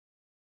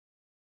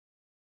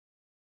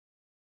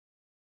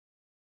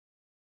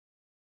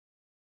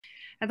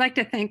I'd like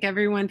to thank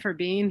everyone for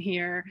being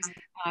here.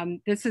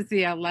 This is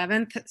the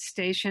 11th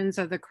Stations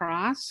of the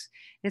Cross.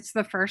 It's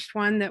the first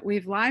one that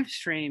we've live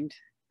streamed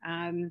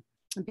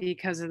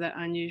because of the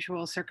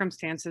unusual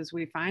circumstances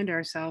we find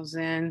ourselves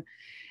in.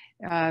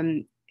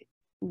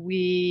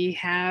 We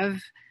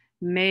have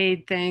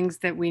made things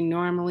that we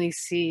normally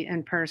see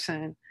in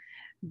person,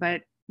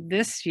 but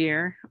this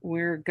year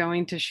we're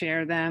going to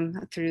share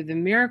them through the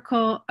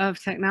miracle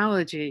of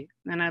technology.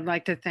 And I'd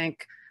like to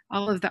thank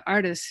all of the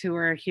artists who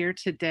are here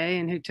today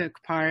and who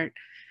took part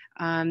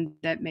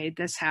that made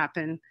this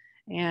happen.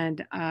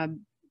 And I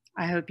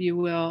hope you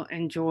will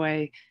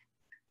enjoy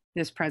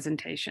this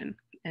presentation,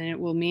 and it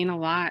will mean a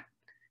lot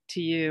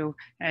to you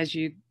as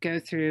you go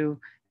through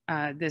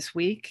this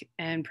week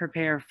and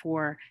prepare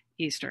for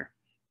Easter.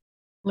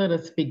 Let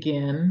us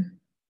begin.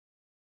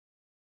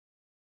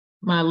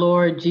 My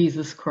Lord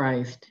Jesus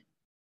Christ,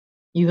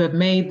 you have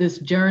made this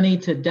journey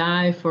to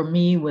die for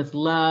me with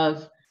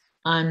love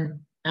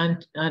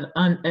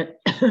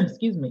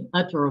excuse me,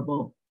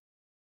 utterable.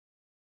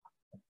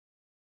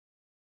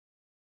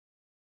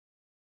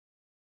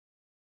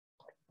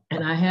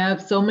 And I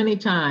have so many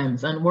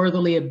times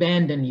unworthily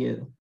abandoned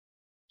you,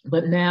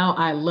 but now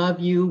I love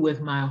you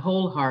with my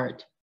whole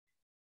heart.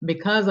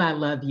 Because I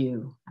love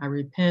you, I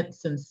repent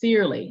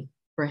sincerely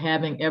for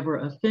having ever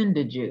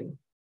offended you.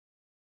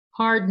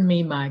 Pardon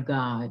me, my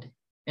God,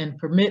 and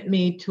permit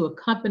me to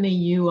accompany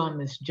you on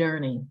this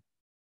journey.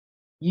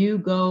 You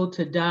go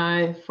to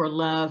die for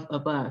love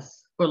of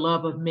us, for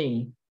love of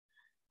me.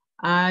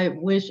 I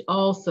wish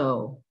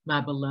also,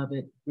 my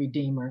beloved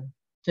Redeemer,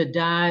 to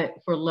die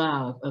for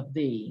love of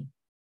thee.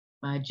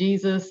 My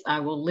Jesus,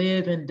 I will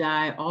live and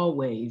die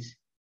always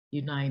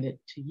united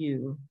to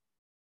you.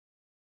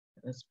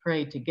 Let's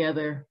pray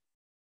together.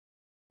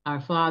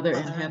 Our Father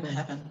in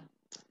heaven,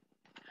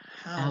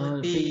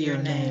 hallowed be your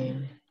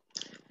name.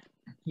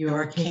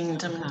 Your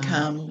kingdom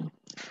come,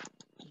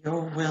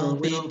 your will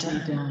be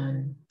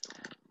done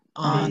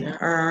on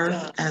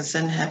earth as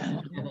in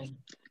heaven.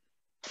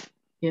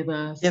 Give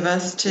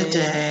us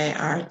today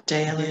our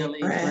daily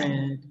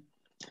bread.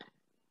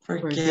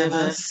 Forgive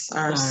us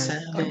our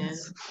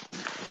sins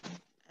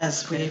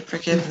as we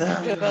forgive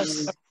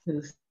those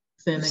who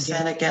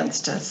sin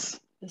against us.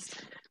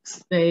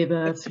 Save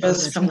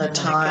us from the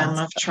time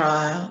of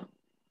trial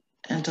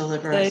and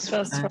deliver us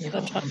from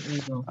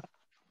evil.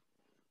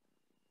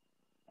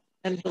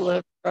 And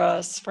deliver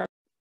us from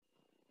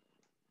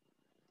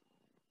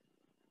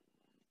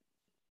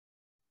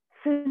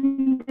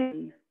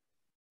Cindi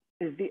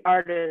is the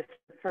artist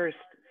first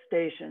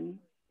station.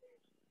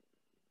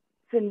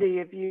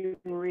 Cindi, if you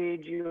can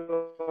read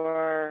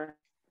your...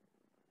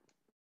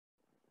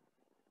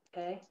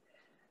 Okay.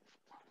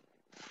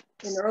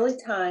 In early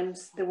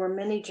times, there were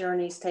many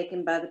journeys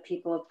taken by the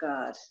people of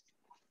God.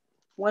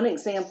 One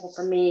example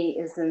for me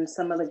is in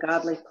some of the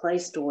godly play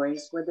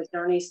stories where the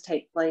journeys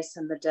take place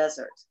in the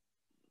desert.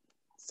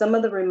 Some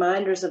of the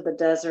reminders of the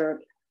desert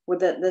were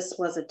that this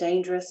was a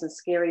dangerous and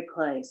scary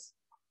place.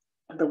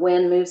 The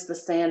wind moves the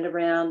sand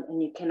around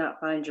and you cannot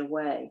find your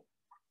way.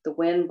 The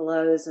wind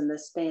blows and the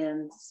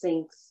sand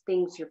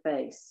stings your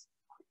face.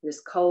 It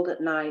is cold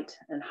at night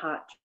and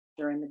hot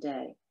during the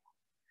day.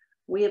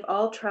 We have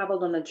all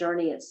traveled on a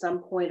journey at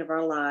some point of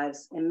our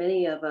lives, and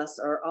many of us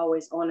are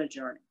always on a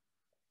journey.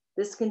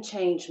 This can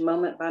change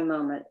moment by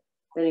moment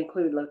that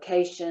include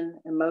location,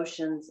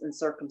 emotions, and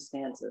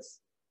circumstances.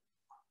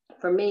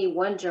 For me,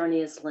 one journey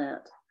is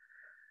Lent.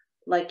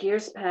 Like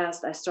years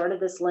past, I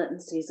started this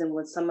Lenten season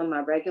with some of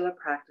my regular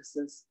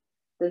practices,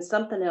 then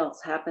something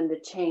else happened to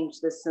change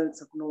this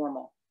sense of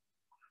normal.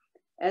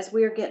 As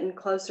we are getting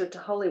closer to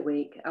Holy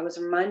Week, I was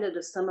reminded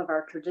of some of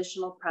our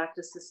traditional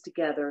practices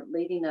together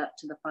leading up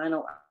to the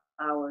final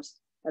hours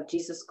of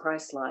Jesus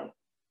Christ's life.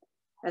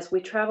 As we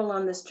travel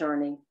on this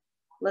journey,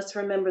 let's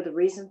remember the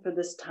reason for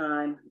this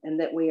time and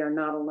that we are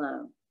not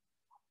alone.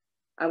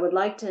 I would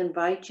like to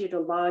invite you to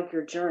log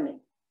your journey.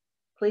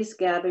 Please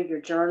gather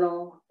your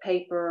journal,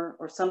 paper,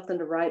 or something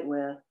to write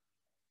with,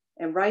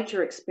 and write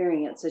your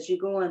experience as you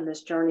go on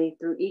this journey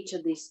through each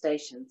of these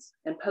stations,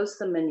 and post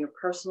them in your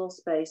personal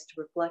space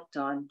to reflect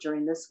on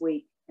during this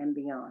week and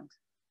beyond.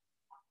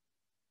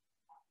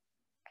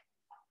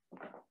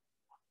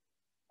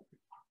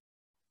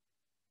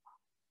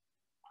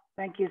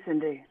 Thank you,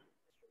 Cindi.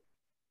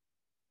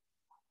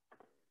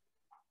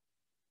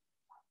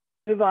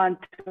 Move on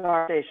to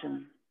our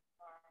station.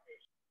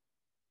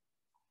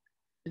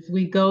 As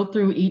we go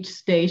through each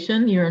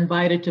station, you're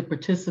invited to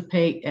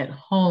participate at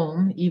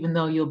home, even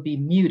though you'll be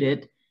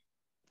muted.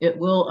 It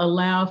will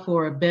allow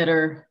for a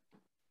better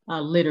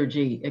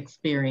liturgy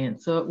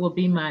experience. So it will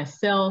be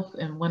myself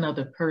and one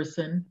other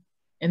person,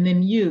 and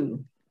then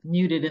you,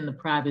 muted in the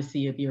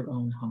privacy of your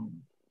own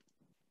home.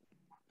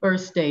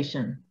 First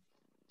station,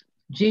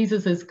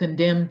 Jesus is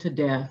condemned to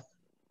death.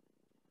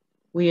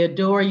 We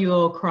adore you,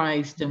 O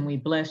Christ, and we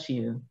bless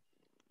you.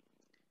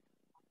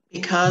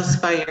 Because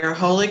by your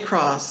holy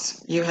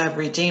cross, you have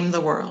redeemed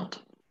the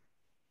world.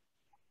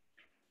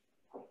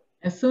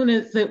 As soon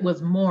as it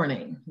was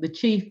morning, the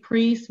chief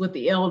priests with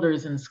the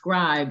elders and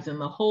scribes and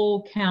the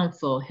whole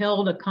council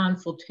held a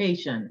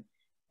consultation,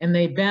 and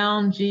they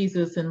bound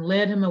Jesus and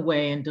led him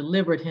away and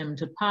delivered him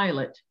to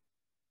Pilate.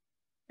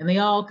 And they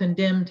all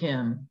condemned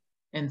him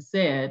and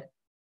said,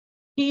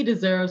 "He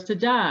deserves to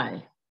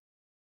die."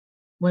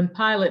 When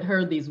Pilate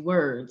heard these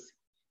words,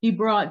 he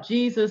brought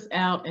Jesus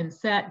out and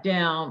sat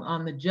down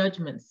on the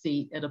judgment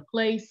seat at a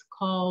place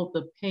called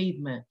the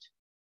Pavement,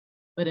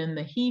 but in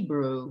the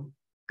Hebrew,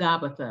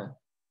 Gabbatha.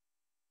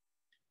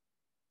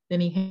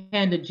 Then he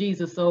handed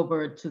Jesus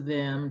over to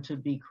them to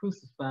be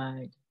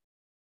crucified.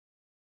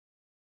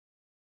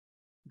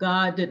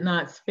 God did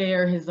not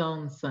spare his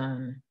own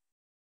son.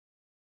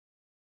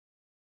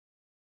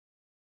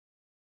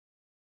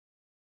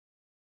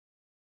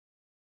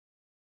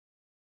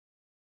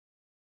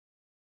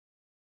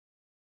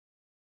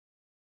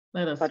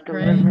 Let us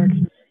pray.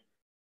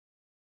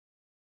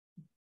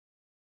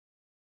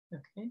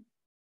 Okay,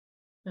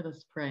 let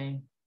us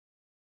pray.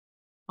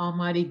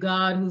 Almighty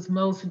God, whose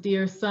most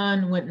dear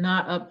Son went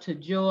not up to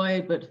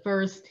joy, but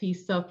first he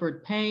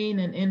suffered pain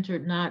and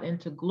entered not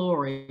into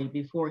glory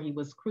before he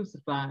was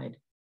crucified.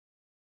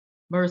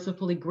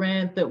 Mercifully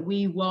grant that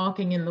we,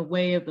 walking in the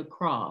way of the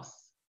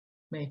cross,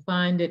 may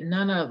find it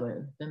none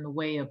other than the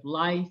way of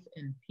life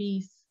and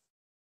peace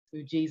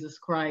through Jesus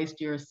Christ,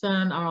 your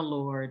Son, our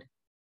Lord.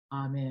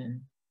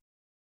 Amen.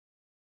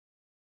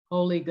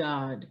 Holy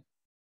God,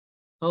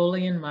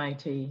 holy and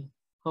mighty,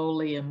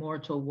 holy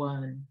immortal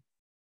one,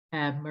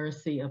 have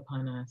mercy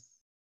upon us.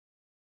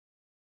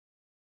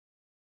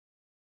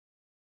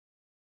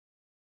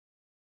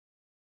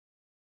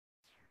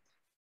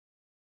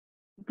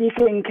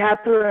 Deacon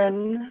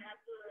Katharine,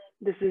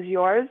 this is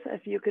yours.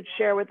 If you could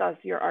share with us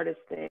your artist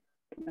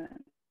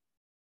statement.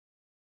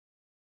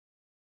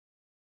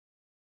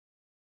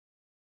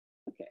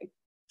 Okay.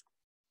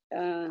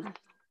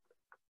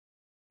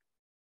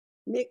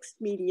 Mixed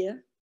media.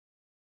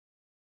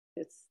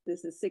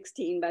 This is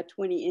 16 by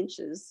 20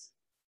 inches.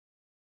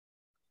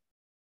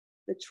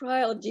 The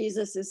trial of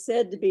Jesus is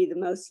said to be the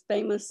most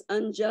famous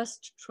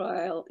unjust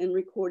trial in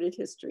recorded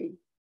history.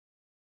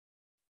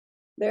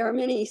 There are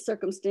many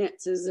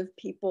circumstances of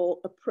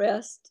people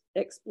oppressed,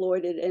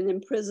 exploited, and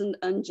imprisoned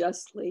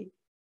unjustly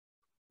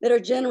that are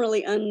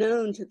generally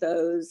unknown to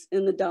those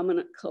in the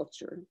dominant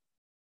culture.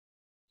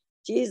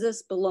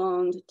 Jesus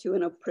belonged to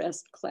an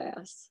oppressed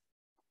class.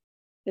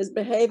 His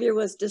behavior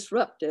was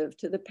disruptive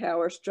to the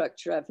power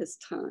structure of his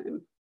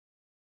time.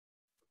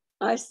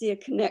 I see a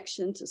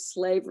connection to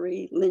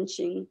slavery,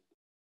 lynching,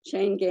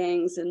 chain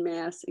gangs, and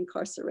mass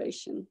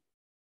incarceration.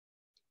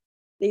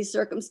 These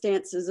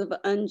circumstances of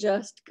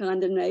unjust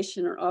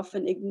condemnation are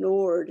often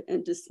ignored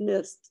and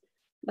dismissed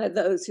by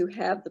those who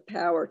have the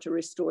power to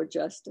restore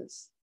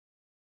justice.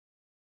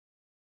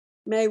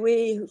 May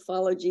we who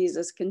follow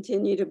Jesus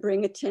continue to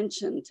bring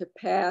attention to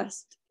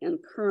past and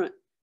current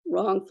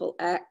wrongful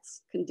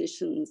acts,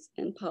 conditions,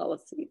 and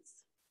policies.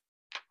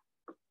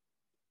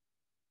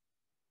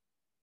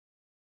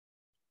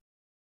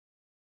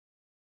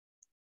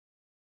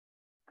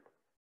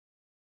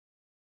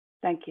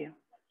 Thank you.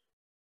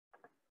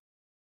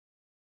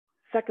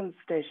 Second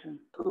station.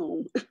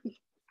 Oh.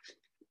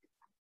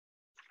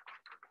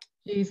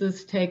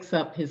 Jesus takes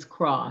up his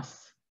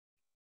cross.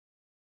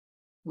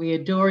 We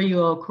adore you,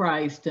 O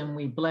Christ, and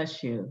we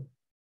bless you.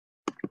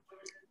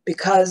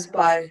 Because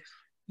by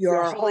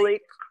your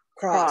holy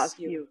cross,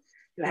 you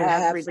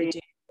have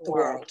redeemed the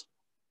world.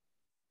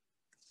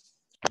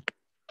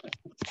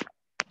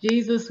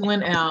 Jesus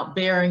went out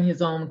bearing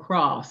his own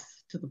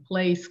cross to the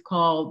place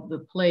called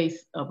the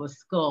place of a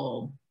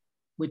skull,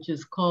 which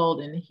is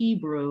called in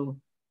Hebrew,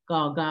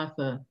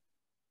 Golgotha.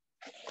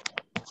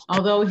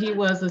 Although he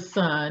was a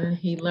son,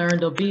 he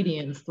learned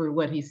obedience through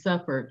what he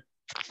suffered.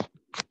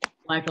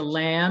 Like a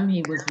lamb,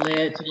 he was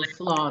led to the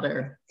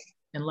slaughter,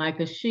 and like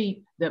a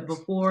sheep that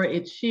before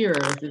its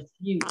shearers is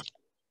mute.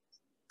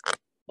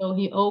 So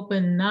he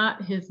opened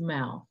not his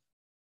mouth.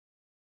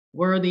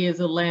 Worthy is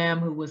a lamb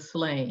who was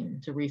slain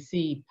to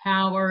receive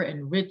power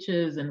and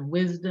riches and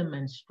wisdom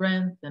and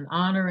strength and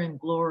honor and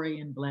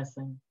glory and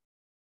blessing.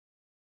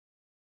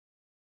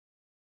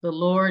 The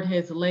Lord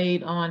has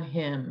laid on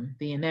him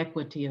the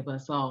iniquity of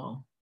us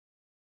all.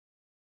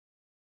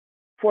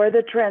 For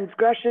the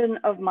transgression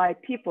of my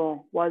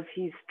people was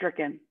he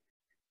stricken.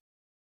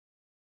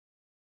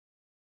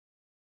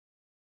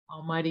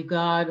 Almighty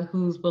God,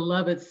 whose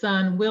beloved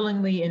Son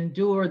willingly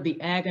endured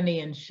the agony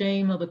and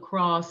shame of the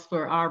cross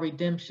for our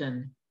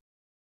redemption,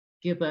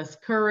 give us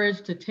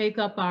courage to take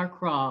up our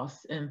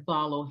cross and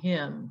follow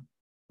him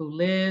who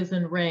lives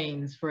and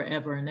reigns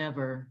forever and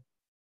ever.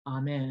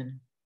 Amen.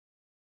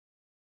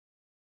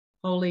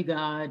 Holy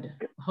God,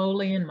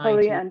 holy and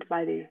mighty,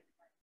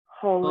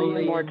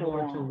 holy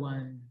immortal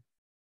one,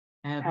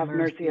 have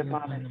mercy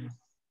upon us.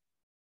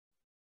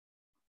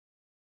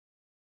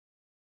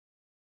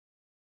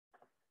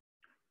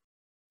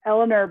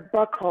 Eleanor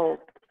Buckholdt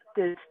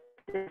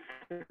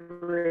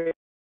disagree.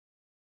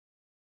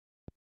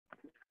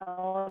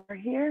 Eleanor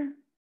here?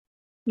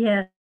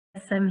 Yes,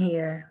 I'm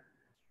here.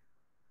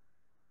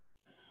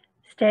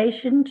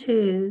 Station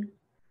 2,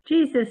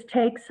 Jesus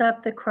takes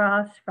up the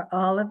cross for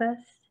all of us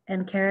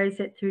and carries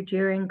it through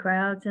jeering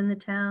crowds in the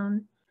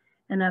town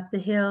and up the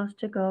hills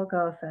to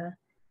Golgotha.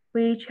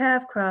 We each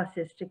have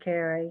crosses to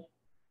carry,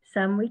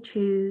 some we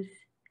choose,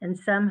 and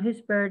some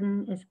whose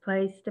burden is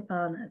placed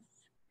upon us.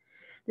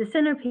 The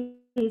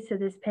centerpiece of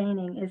this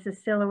painting is the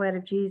silhouette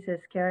of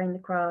Jesus carrying the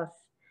cross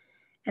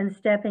and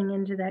stepping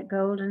into that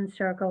golden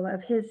circle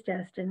of his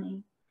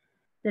destiny.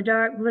 The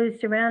dark blue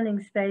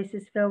surrounding space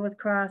is filled with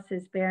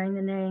crosses bearing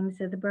the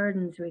names of the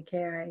burdens we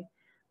carry,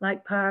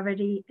 like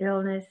poverty,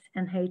 illness,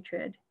 and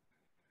hatred.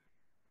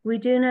 We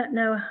do not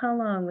know how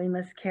long we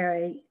must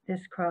carry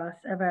this cross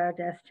of our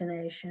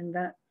destination,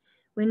 but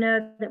we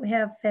know that we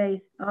have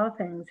faith, all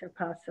things are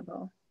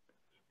possible.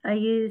 I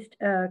used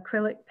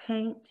acrylic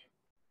paint,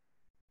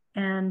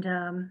 and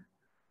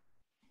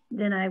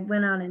then I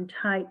went on and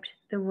typed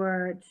the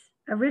words.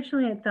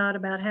 Originally, I thought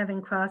about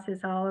having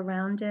crosses all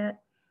around it,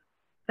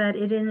 but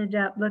it ended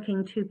up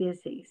looking too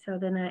busy. So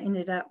then I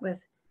ended up with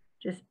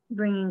just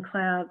bringing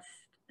clouds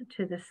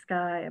to the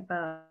sky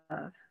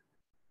above.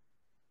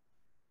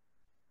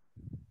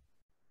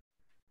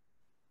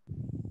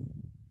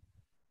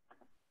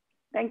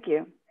 Thank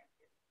you.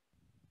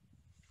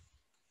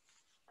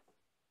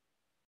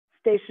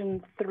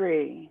 Station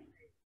 3.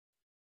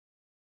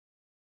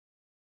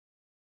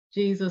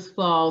 Jesus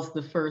falls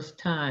the first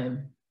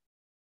time.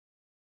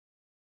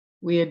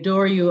 We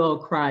adore you, O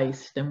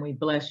Christ, and we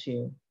bless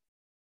you.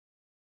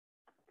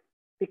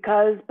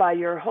 Because by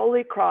your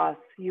holy cross,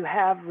 you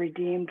have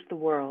redeemed the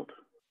world.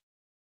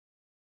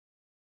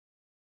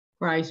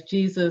 Christ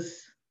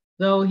Jesus,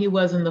 though he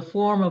was in the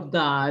form of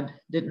God,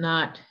 did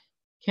not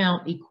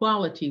count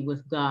equality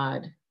with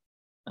God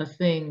a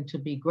thing to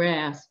be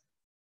grasped,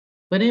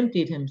 but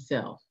emptied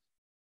himself,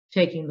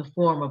 taking the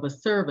form of a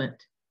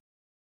servant,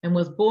 and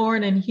was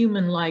born in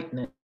human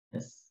likeness.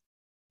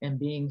 And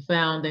being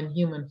found in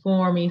human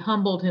form, he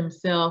humbled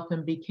himself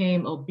and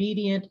became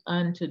obedient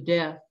unto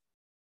death,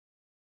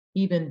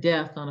 even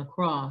death on a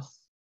cross.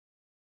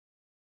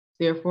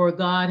 Therefore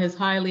God has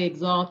highly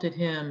exalted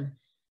him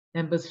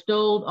and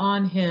bestowed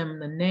on him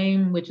the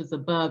name which is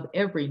above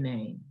every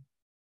name.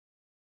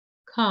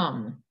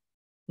 Come,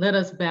 let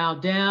us bow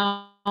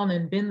down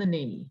and bend the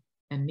knee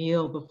and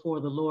kneel before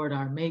the Lord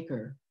our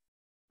Maker,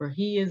 for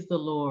he is the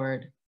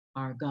Lord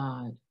our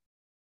God.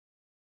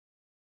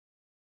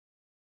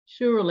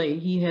 Surely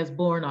he has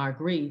borne our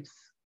griefs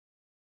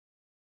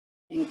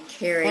and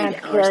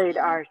carried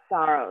our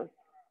sorrows.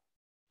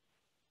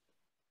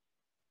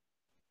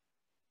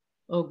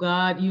 O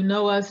God, you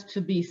know us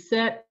to be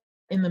set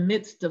in the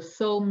midst of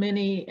so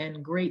many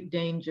and great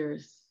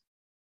dangers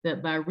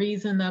that by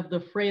reason of the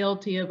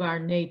frailty of our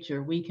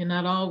nature, we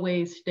cannot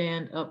always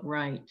stand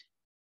upright.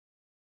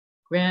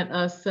 Grant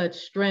us such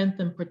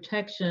strength and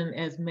protection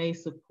as may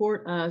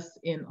support us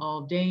in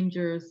all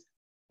dangers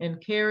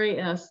and carry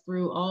us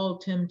through all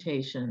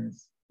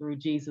temptations, through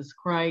Jesus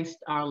Christ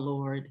our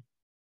Lord.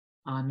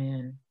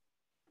 Amen.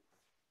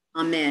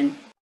 Amen.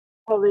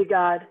 Holy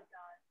God,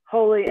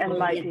 holy and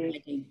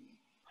mighty,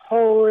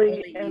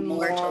 holy and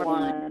immortal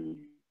one,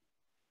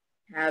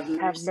 have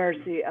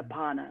mercy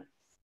upon us.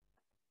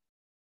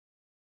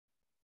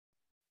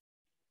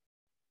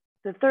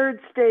 The third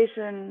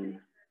station,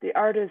 the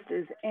artist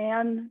is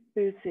Anne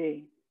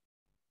Bucey.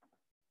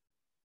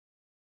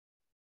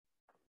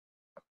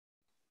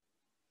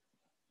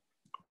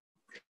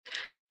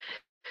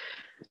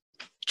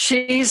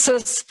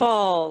 Jesus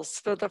falls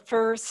for the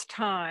first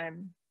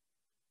time.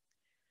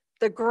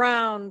 The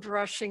ground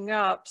rushing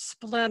up,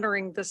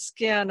 splintering the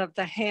skin of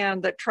the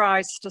hand that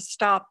tries to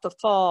stop the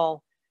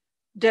fall.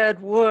 Dead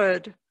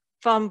wood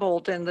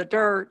fumbled in the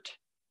dirt.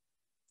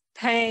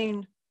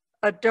 Pain,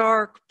 a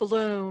dark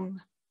bloom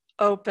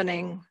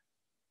opening.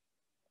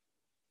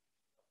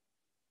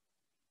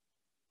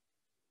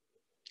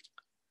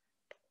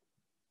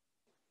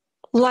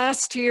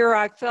 Last year,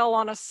 I fell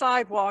on a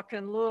sidewalk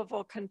in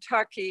Louisville,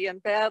 Kentucky,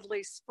 and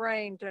badly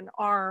sprained an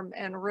arm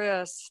and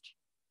wrist.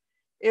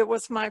 It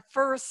was my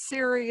first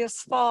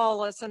serious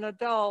fall as an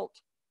adult,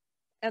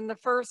 and the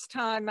first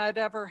time I'd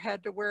ever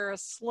had to wear a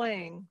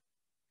sling.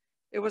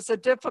 It was a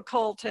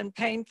difficult and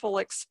painful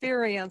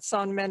experience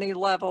on many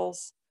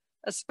levels,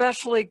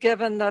 especially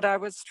given that I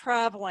was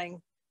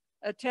traveling,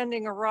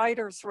 attending a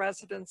writer's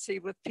residency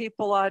with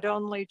people I'd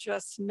only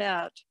just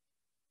met.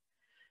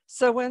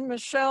 So when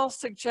Michelle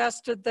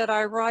suggested that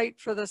I write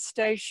for the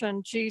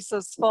station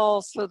Jesus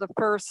Falls for the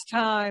first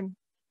time,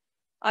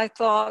 I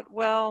thought,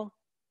 well,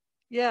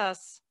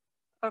 yes,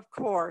 of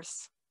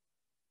course.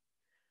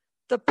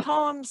 The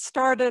poem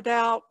started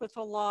out with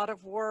a lot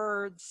of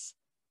words,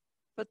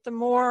 but the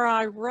more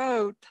I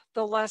wrote,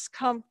 the less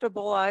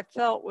comfortable I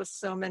felt with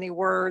so many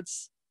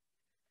words.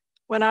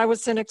 When I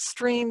was in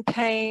extreme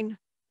pain,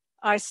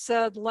 I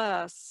said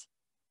less.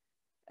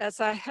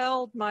 As I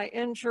held my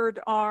injured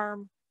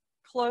arm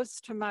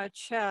close to my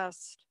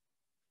chest,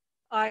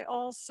 I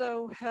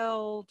also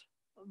held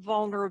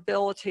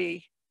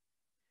vulnerability,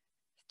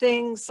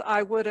 things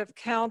I would have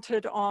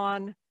counted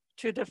on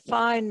to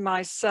define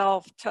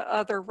myself to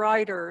other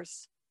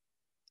writers,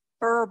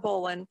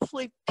 verbal and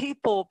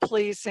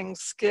people-pleasing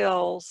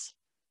skills,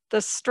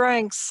 the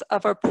strengths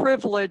of a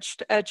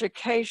privileged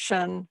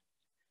education,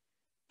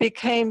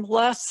 became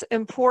less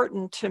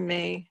important to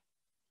me.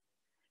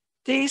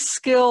 These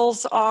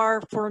skills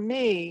are, for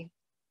me,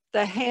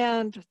 the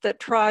hand that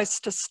tries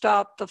to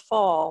stop the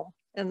fall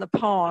in the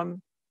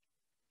poem.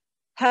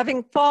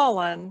 Having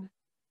fallen,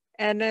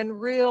 and in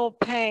real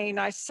pain,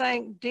 I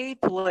sank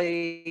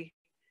deeply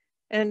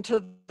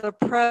into the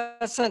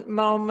present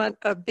moment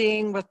of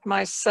being with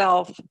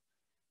myself,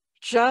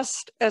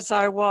 just as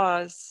I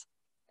was,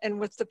 and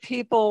with the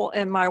people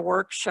in my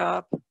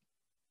workshop.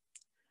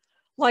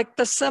 Like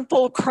the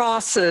simple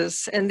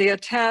crosses in the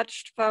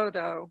attached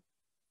photo,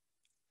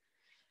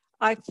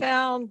 I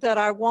found that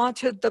I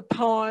wanted the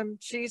poem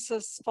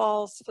Jesus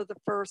Falls for the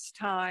First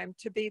Time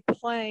to be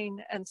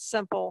plain and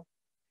simple,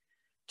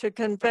 to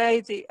convey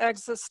the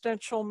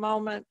existential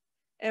moment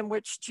in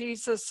which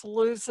Jesus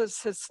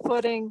loses his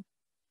footing,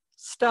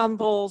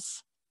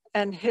 stumbles,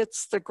 and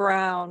hits the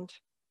ground.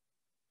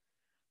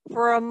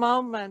 For a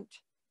moment,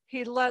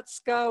 he lets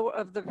go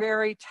of the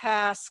very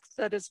task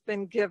that has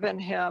been given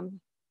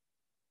him.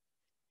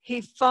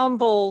 He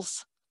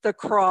fumbles the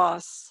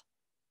cross.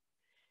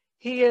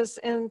 He is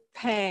in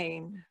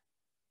pain,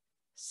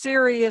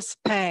 serious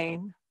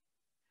pain,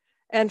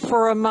 and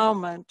for a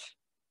moment,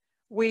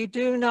 we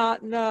do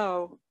not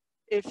know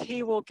if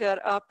he will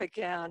get up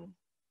again.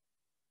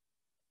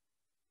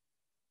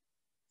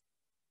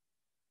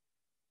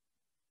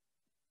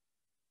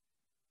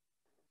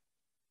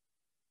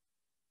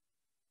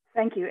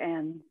 Thank you,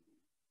 Anne.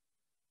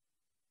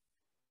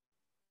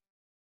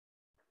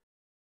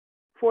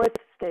 Fourth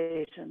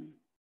station.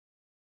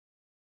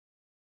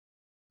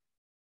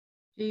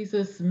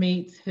 Jesus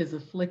meets his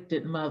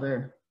afflicted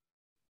mother.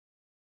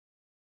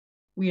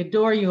 We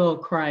adore you, O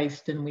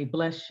Christ, and we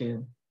bless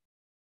you.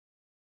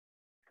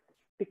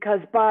 Because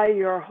by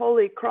your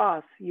holy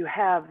cross, you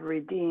have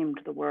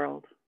redeemed the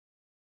world.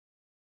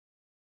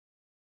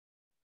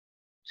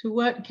 To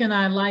what can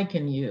I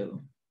liken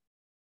you?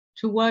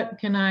 To what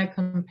can I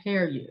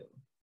compare you,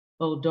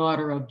 O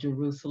daughter of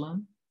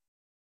Jerusalem?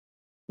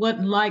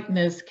 What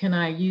likeness can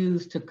I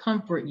use to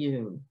comfort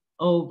you,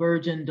 O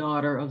virgin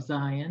daughter of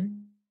Zion?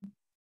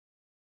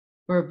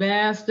 For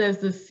vast as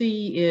the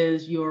sea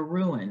is your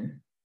ruin.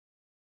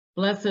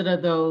 Blessed are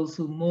those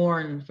who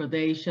mourn, for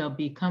they shall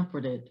be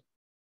comforted.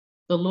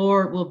 The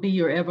Lord will be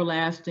your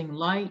everlasting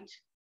light,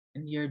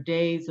 and your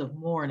days of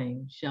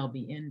mourning shall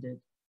be ended.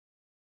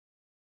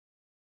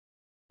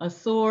 A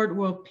sword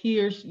will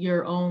pierce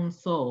your own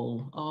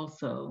soul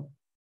also,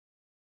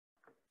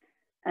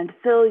 and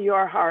fill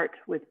your heart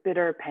with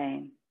bitter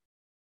pain.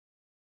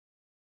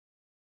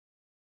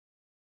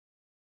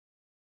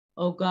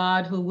 O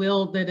God, who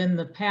willed that in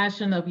the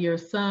passion of your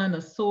Son,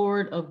 a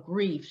sword of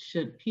grief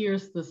should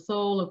pierce the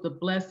soul of the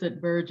Blessed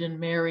Virgin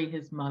Mary,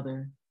 his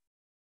mother.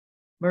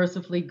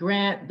 Mercifully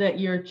grant that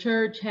your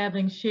church,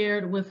 having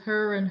shared with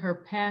her in her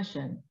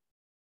passion,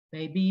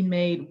 may be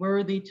made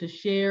worthy to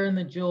share in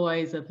the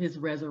joys of his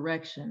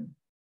resurrection,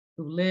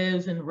 who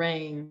lives and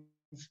reigns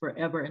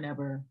forever and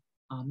ever.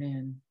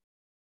 Amen.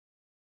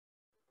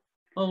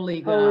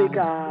 Holy God, Holy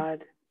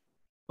God,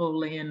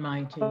 holy and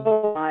mighty,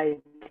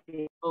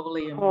 almighty,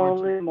 holy and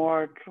holy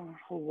immortal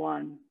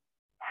one,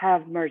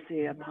 have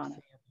mercy upon us.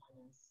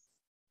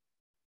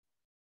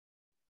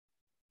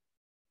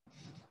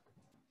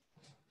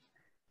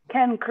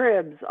 Ken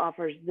Cribbs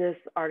offers this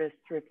artist's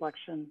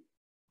reflection.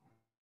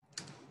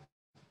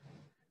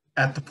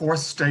 At the fourth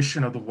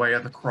station of the way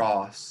of the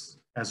cross,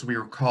 as we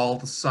recall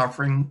the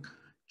suffering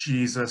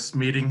Jesus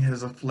meeting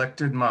his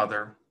afflicted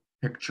mother,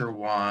 picture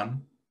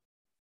 1,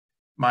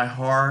 my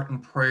heart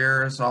and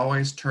prayers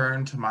always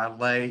turn to my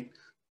late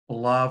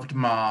beloved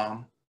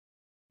mom,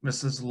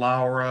 Mrs.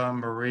 Laura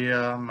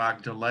Maria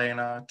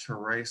Magdalena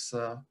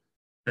Teresa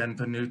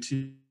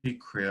Benvenuti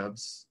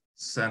Cribbs,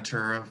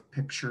 center of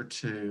picture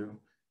 2,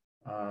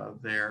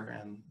 there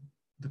in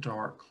the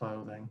dark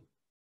clothing.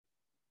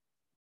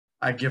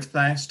 I give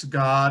thanks to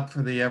God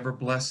for the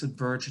ever-blessed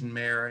Virgin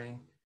Mary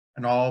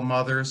and all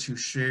mothers who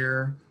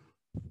share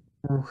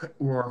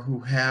or who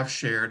have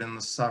shared in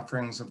the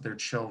sufferings of their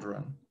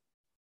children.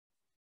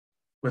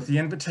 With the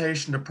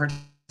invitation to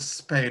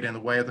participate in the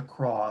way of the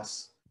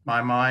cross,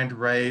 my mind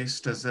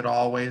raced, as it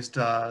always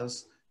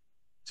does,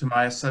 to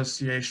my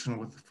association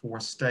with the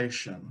fourth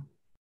station.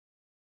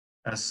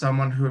 As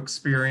someone who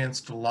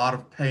experienced a lot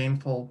of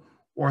painful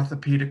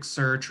orthopedic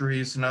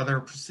surgeries and other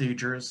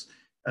procedures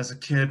as a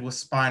kid with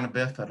spina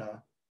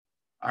bifida,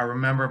 I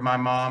remember my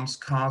mom's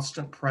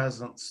constant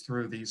presence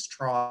through these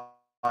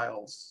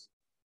trials.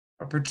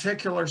 A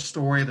particular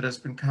story that has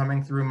been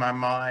coming through my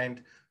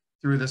mind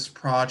through this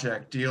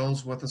project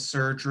deals with a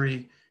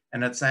surgery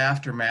and its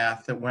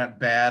aftermath that went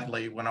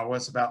badly when I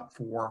was about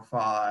 4 or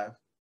 5.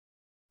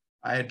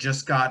 I had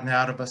just gotten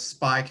out of a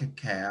spica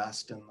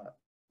cast in the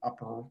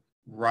upper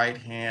right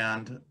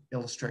hand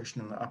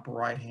illustration, in the upper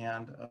right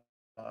hand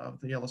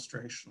of the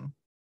illustration.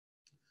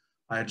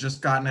 I had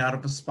just gotten out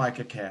of a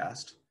spica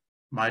cast.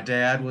 My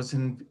dad was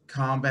in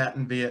combat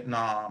in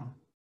Vietnam.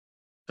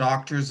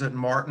 Doctors at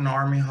Martin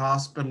Army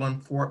Hospital in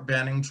Fort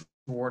Benning,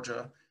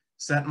 Georgia,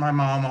 sent my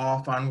mom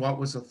off on what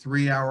was a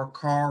 3-hour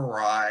car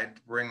ride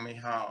to bring me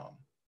home.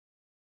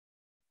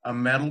 A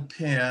metal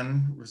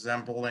pin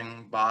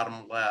resembling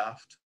bottom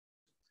left,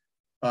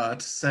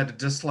 but said a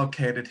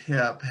dislocated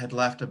hip had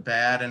left a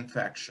bad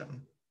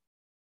infection.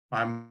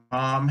 My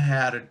mom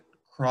had a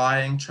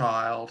crying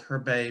child, her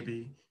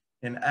baby,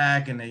 in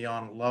agony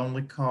on a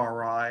lonely car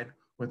ride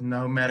with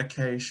no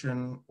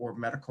medication or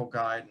medical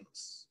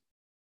guidance.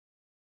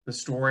 The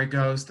story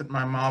goes that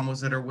my mom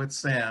was at her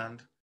wit's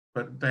end,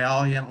 but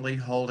valiantly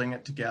holding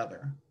it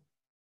together.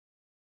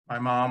 My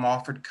mom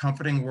offered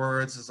comforting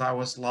words as I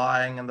was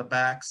lying in the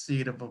back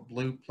seat of a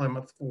blue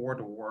Plymouth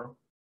 4-door,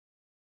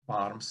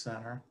 bottom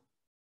center.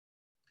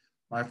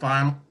 My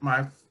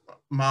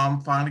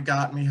mom finally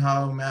got me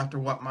home after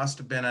what must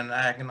have been an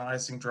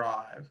agonizing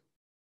drive.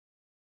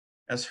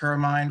 As her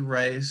mind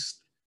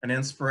raced, an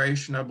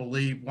inspiration, I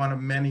believe one of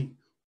many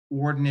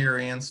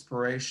ordinary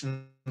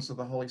inspirations of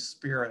the Holy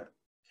Spirit,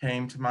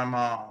 came to my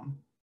mom.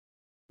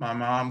 My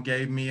mom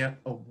gave me a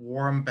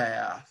warm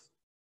bath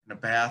in a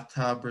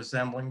bathtub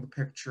resembling the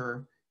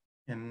picture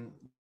in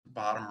the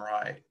bottom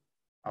right.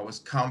 I was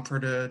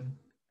comforted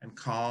and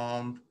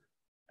calmed,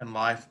 and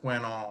life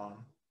went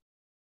on.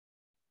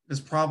 It's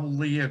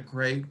probably a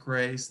great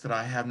grace that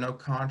I have no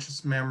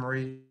conscious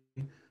memory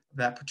of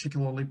that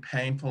particularly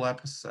painful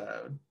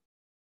episode.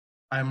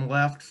 I'm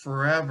left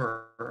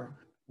forever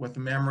with the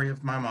memory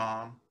of my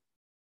mom,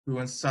 who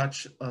in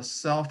such a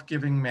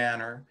self-giving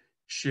manner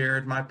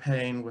shared my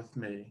pain with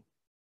me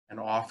and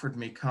offered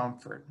me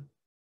comfort.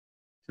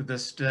 To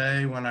this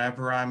day,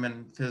 whenever I'm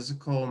in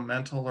physical,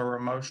 mental, or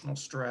emotional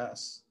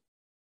stress,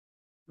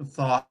 the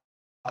thought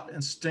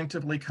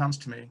instinctively comes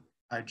to me,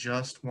 I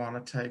just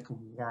want to take a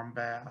warm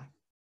bath.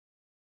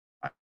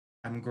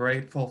 I'm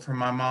grateful for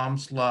my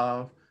mom's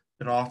love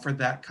that offered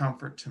that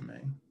comfort to me.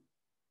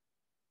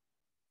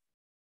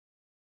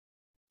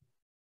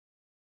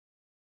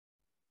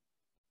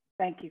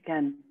 Thank you,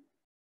 Ken.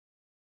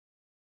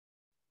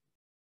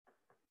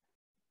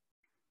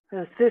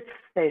 The 6th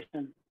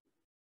station.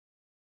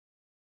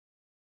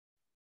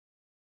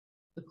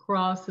 The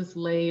cross is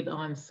laid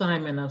on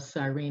Simon of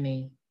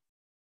Cyrene.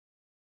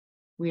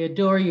 We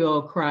adore you,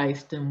 O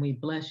Christ, and we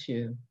bless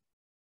you.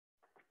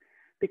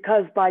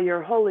 Because by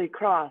your holy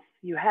cross,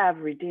 you have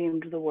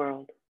redeemed the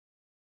world.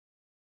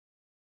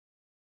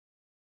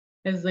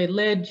 As they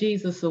led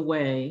Jesus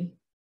away,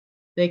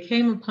 they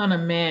came upon a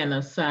man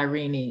of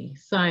Cyrene,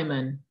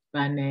 Simon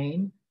by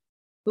name,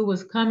 who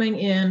was coming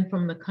in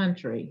from the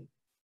country,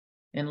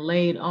 and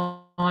laid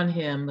on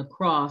him the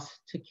cross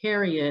to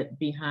carry it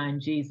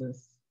behind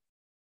Jesus.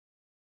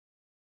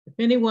 If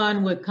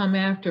anyone would come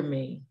after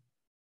me,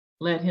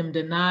 let him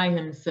deny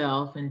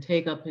himself and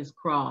take up his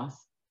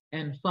cross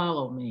and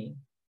follow me.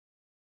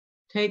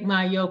 Take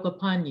my yoke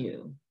upon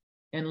you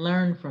and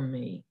learn from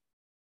me,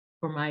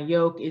 for my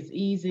yoke is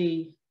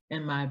easy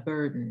and my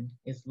burden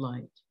is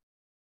light.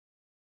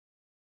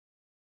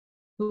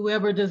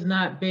 Whoever does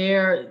not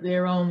bear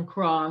their own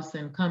cross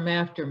and come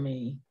after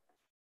me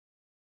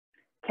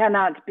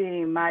cannot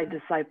be my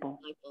disciple.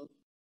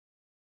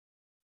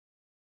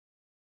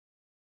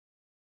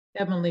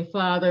 Heavenly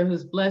Father,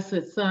 whose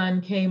blessed Son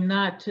came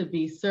not to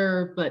be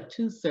served, but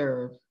to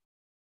serve,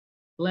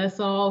 bless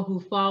all who,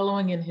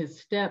 following in his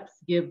steps,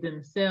 give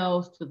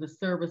themselves to the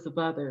service of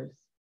others,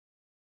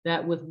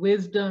 that with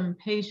wisdom,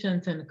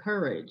 patience, and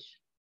courage,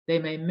 they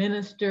may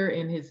minister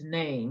in his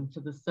name to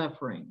the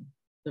suffering,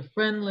 the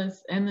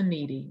friendless, and the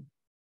needy,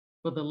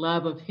 for the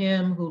love of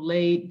him who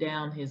laid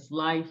down his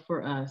life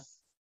for us,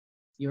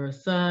 your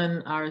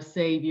Son, our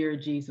Savior,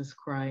 Jesus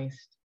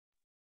Christ.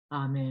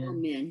 Amen.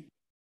 Amen.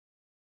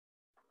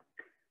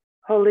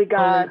 Holy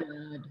God,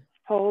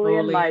 holy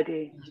and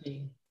mighty,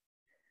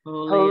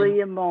 holy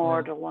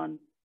immortal one,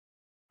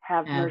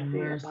 have mercy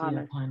upon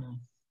us.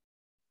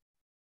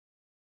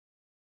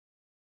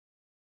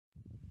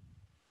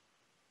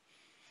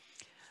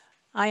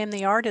 I am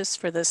the artist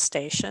for this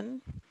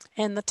station,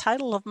 and the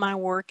title of my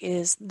work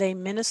is They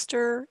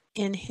Minister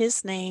in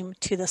His Name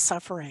to the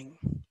Suffering.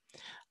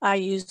 I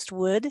used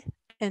wood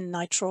and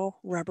nitrile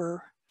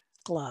rubber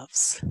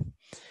gloves.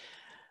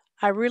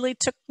 I really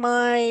took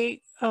my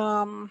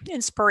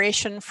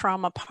inspiration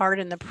from a part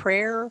in the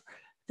prayer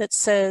that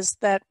says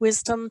that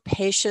wisdom,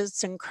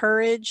 patience, and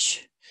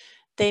courage,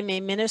 they may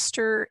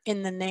minister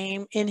in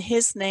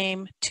his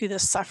name to the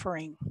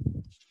suffering.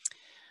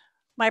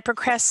 My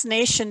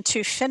procrastination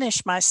to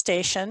finish my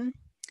station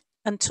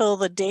until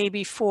the day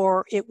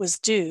before it was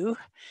due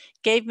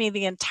gave me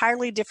the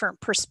entirely different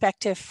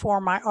perspective for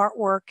my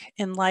artwork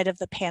in light of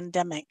the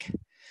pandemic.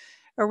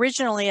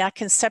 Originally, I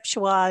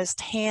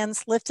conceptualized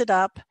hands lifted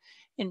up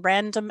in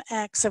random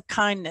acts of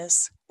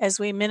kindness as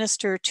we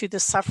minister to the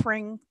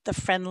suffering, the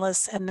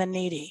friendless, and the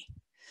needy.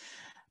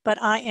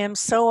 But I am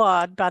so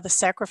awed by the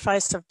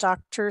sacrifice of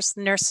doctors,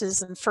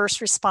 nurses, and first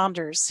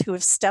responders who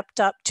have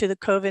stepped up to the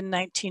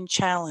COVID-19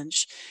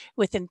 challenge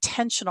with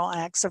intentional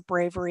acts of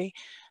bravery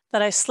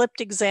that I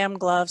slipped exam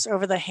gloves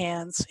over the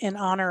hands in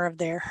honor of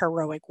their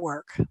heroic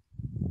work.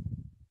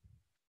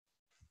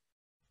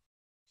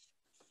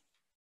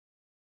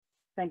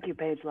 Thank you,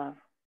 Paige Love.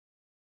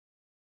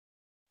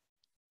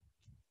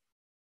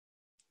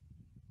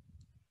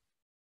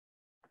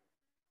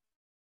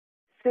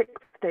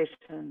 Sixth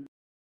station.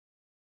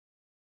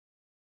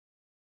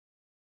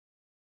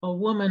 A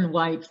woman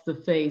wipes the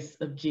face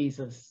of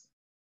Jesus.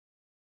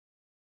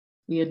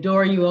 We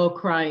adore you, O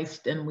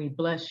Christ, and we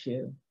bless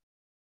you.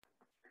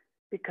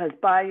 Because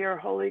by your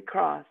holy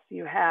cross,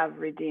 you have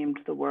redeemed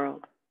the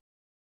world.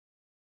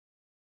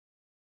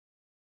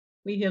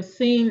 We have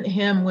seen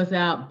him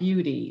without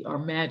beauty or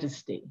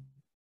majesty,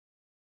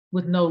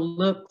 with no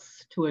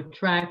looks to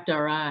attract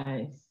our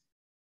eyes.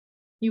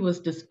 He was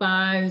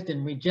despised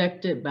and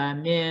rejected by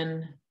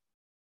men,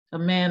 a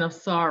man of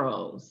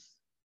sorrows,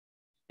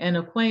 and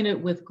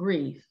acquainted with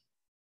grief,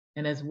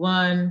 and as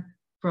one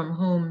from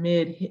whom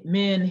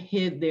men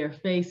hid their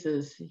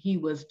faces, he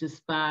was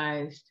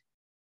despised,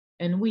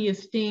 and we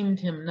esteemed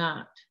him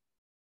not.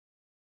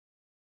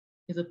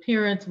 His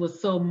appearance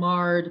was so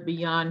marred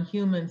beyond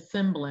human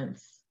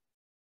semblance,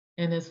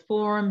 and his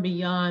form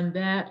beyond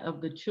that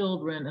of the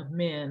children of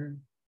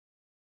men.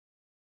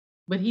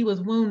 But he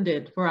was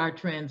wounded for our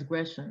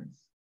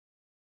transgressions.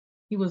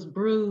 He was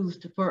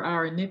bruised for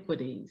our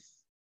iniquities.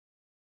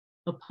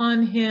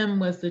 Upon him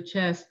was the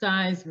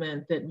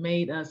chastisement that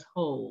made us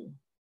whole,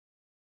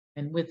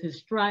 and with his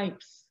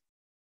stripes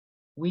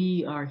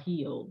we are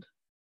healed.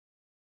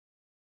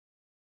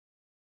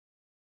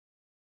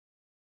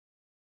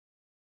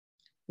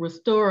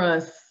 Restore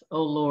us,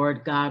 O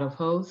Lord God of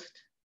hosts.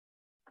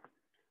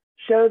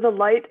 Show the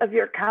light of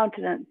your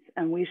countenance,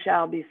 and we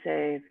shall be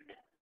saved.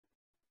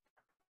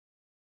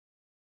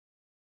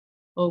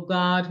 O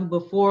God, who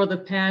before the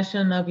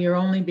passion of your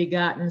only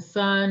begotten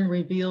Son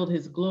revealed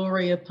his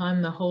glory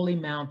upon the holy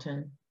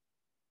mountain,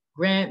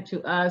 grant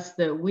to us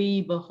that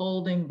we,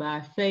 beholding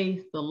by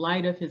faith the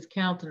light of his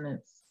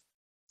countenance,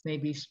 may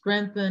be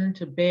strengthened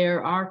to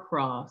bear our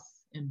cross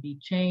and be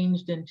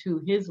changed into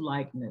his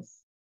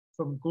likeness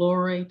from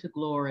glory to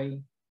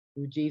glory,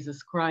 through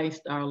Jesus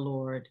Christ our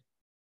Lord.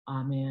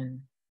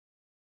 Amen.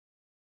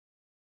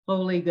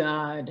 Holy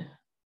God,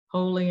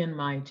 holy and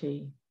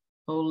mighty,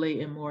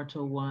 holy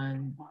immortal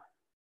one,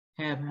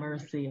 have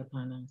mercy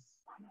upon us.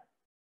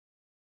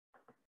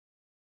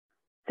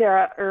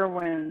 Sara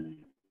Irwin,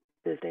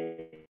 this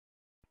day.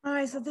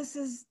 Hi, so this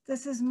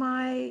is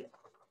my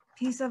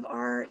piece of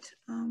art.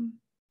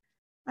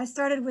 I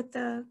started with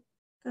the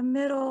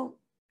middle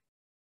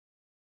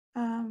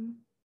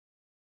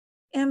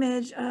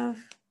image of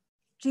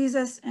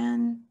Jesus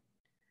and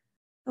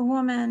the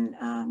woman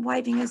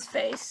wiping his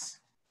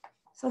face.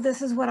 So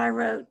this is what I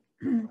wrote.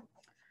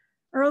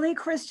 Early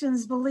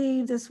Christians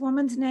believed this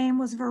woman's name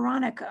was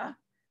Veronica,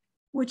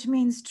 which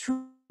means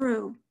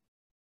true.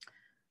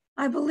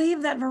 I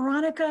believe that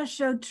Veronica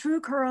showed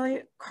true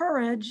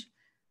courage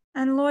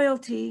and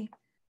loyalty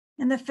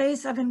in the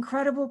face of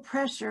incredible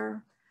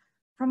pressure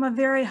from a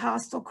very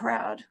hostile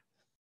crowd.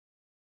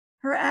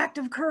 Her act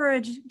of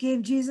courage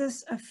gave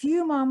Jesus a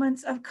few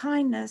moments of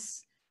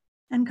kindness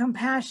and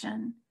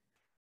compassion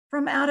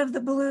from out of the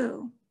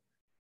blue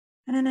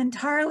in an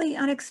entirely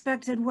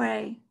unexpected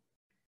way.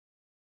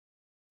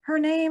 Her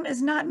name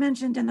is not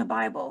mentioned in the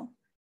Bible.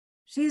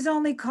 She's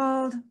only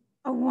called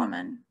a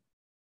woman.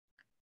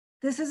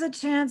 This is a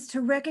chance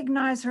to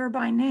recognize her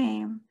by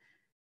name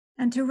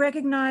and to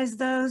recognize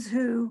those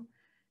who,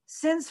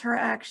 since her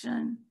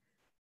action,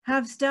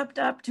 have stepped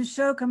up to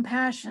show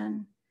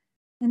compassion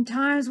in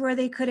times where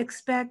they could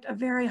expect a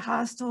very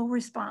hostile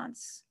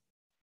response.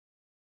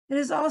 It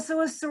is also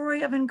a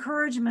story of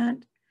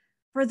encouragement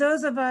for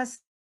those of us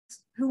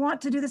who want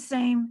to do the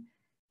same,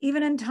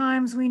 even in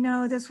times we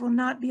know this will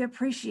not be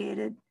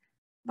appreciated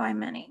by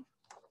many.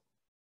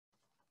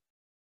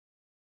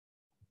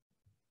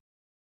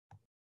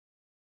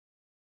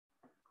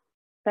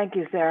 Thank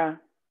you, Sara.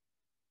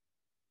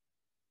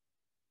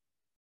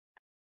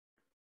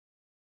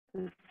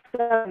 The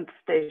seventh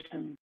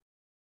station.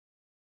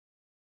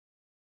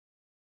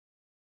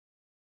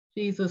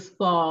 Jesus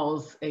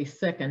falls a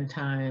second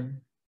time.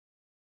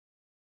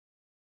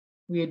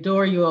 We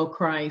adore you, O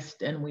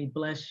Christ, and we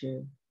bless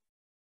you.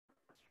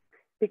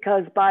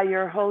 Because by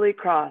your holy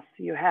cross,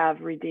 you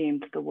have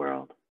redeemed the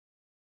world.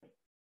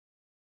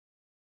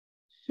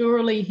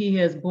 Surely he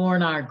has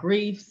borne our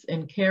griefs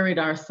and carried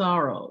our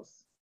sorrows.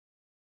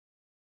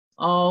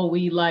 All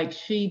we like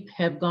sheep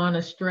have gone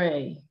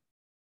astray.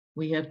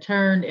 We have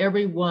turned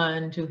every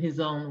one to his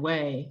own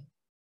way,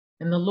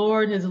 and the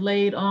Lord has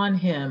laid on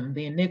him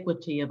the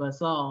iniquity of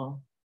us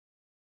all.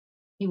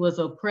 He was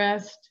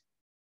oppressed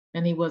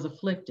and he was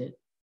afflicted,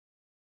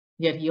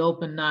 yet he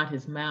opened not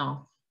his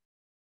mouth.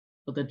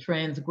 For the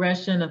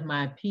transgression of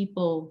my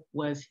people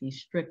was he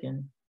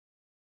stricken.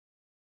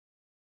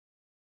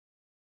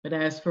 But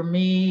as for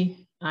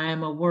me, I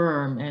am a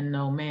worm and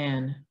no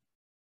man.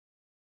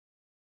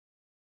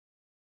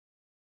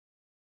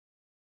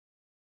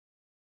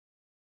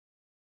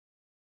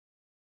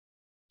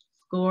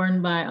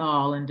 Scorned by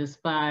all and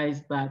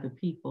despised by the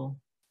people.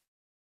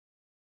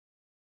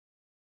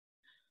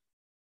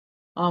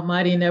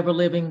 Almighty and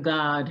ever-living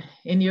God,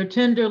 in your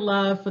tender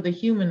love for the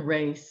human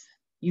race,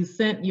 You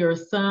sent your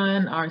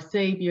Son, our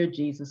Savior,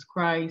 Jesus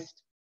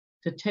Christ,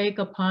 to take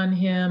upon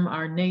him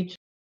our nature.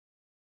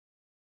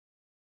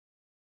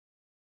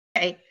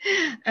 Okay.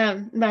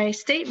 My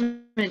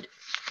statement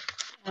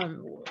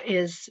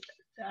is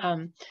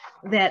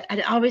that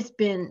I've always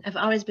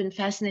been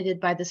fascinated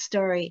by the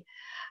story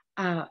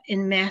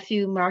in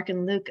Matthew, Mark,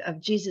 and Luke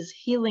of Jesus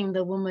healing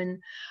the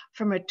woman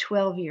from a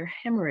 12-year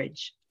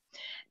hemorrhage.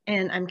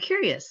 And I'm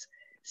curious,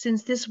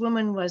 since this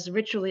woman was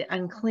ritually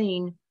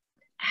unclean,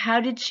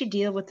 how did she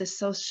deal with the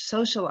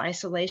social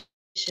isolation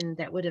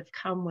that would have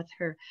come with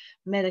her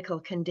medical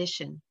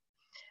condition?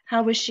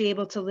 How was she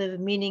able to live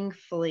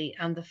meaningfully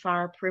on the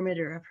far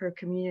perimeter of her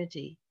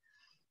community?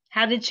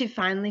 How did she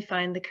finally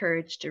find the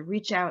courage to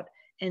reach out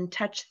and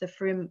touch the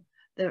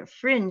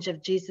fringe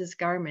of Jesus'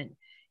 garment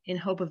in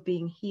hope of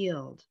being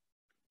healed?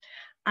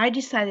 I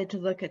decided to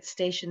look at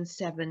Station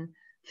 7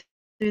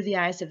 through the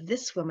eyes of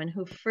this woman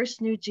who first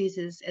knew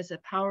Jesus as a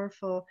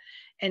powerful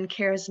and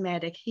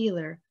charismatic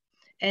healer,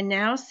 and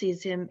now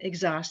sees him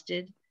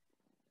exhausted,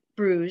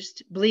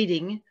 bruised,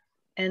 bleeding,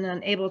 and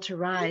unable to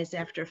rise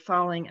after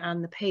falling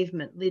on the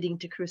pavement leading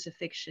to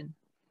crucifixion.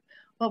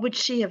 What would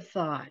she have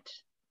thought,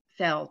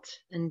 felt,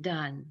 and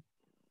done?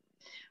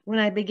 When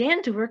I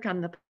began to work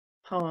on the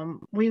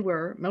poem, we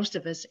were, most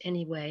of us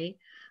anyway,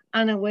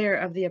 unaware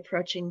of the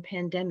approaching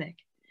pandemic.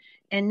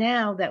 And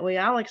now that we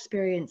all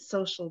experience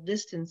social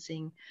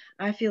distancing,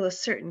 I feel a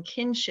certain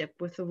kinship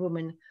with the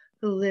woman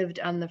who lived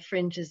on the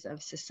fringes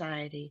of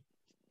society.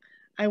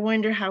 I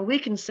wonder how we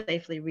can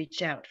safely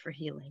reach out for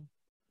healing.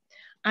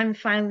 I'm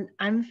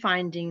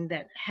finding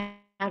that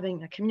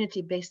having a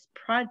community-based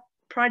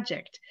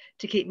project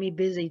to keep me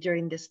busy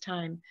during this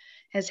time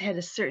has had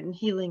a certain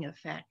healing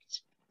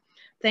effect.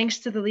 Thanks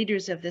to the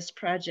leaders of this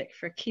project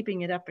for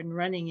keeping it up and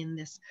running in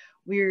this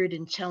weird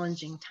and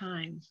challenging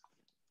time.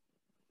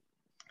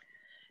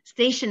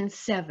 Station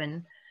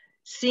 7,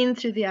 seen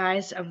through the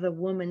eyes of the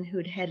woman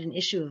who'd had an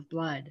issue of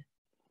blood.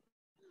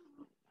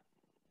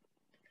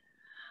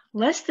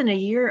 Less than a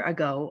year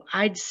ago,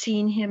 I'd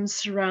seen him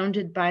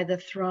surrounded by the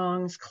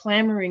throngs,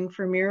 clamoring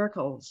for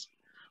miracles,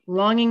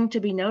 longing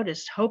to be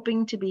noticed,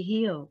 hoping to be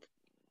healed.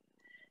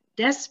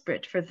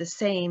 Desperate for the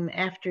same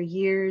after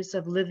years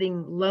of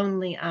living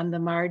lonely on the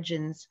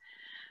margins,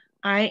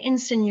 I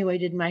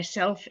insinuated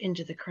myself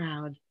into the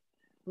crowd,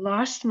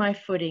 lost my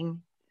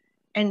footing,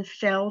 and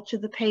fell to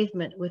the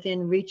pavement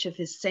within reach of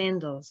his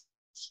sandals.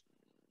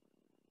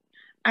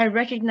 I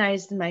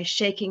recognized my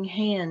shaking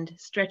hand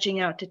stretching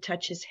out to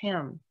touch his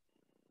hem.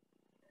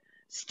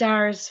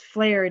 Stars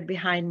flared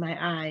behind my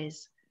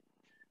eyes.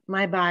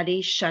 My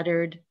body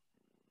shuddered.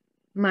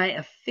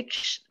 My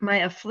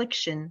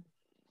affliction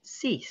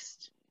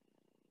ceased.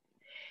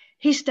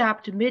 He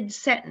stopped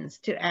mid-sentence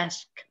to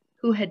ask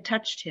who had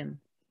touched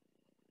him.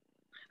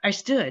 I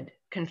stood,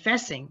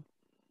 confessing,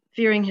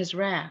 fearing his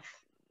wrath.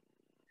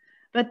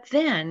 But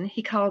then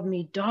he called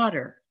me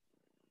daughter,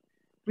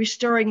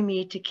 restoring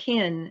me to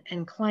kin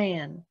and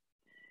clan,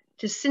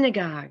 to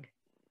synagogue,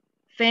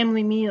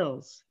 family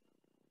meals,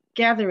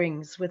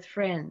 gatherings with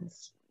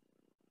friends.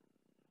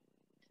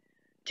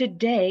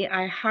 Today,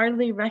 I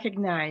hardly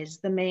recognize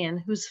the man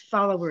whose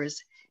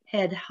followers'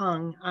 head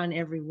hung on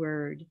every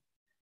word.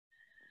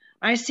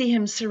 I see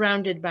him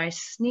surrounded by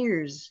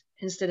sneers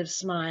instead of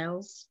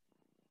smiles,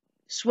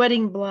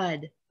 sweating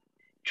blood,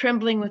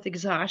 trembling with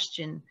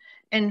exhaustion,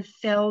 and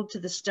fell to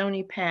the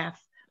stony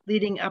path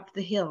leading up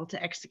the hill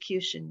to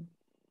execution.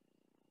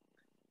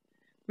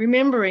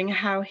 Remembering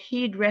how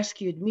he'd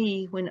rescued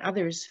me when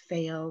others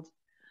failed,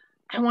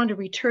 I want to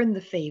return the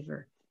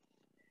favor,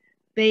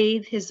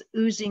 bathe his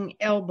oozing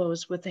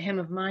elbows with the hem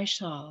of my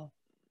shawl,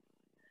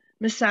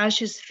 massage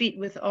his feet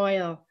with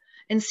oil,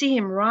 and see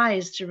him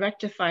rise to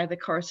rectify the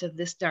course of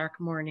this dark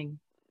morning.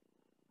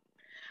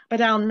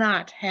 But I'll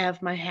not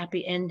have my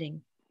happy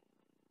ending.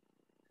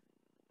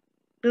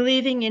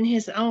 Believing in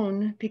his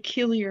own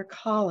peculiar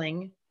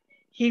calling,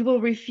 he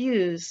will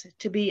refuse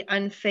to be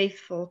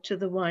unfaithful to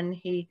the one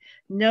he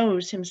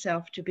knows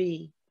himself to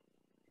be.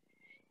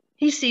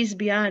 He sees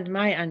beyond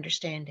my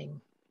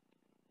understanding.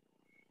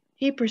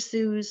 He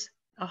pursues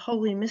a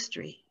holy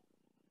mystery.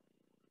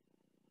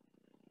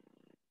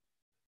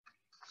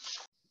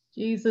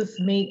 Jesus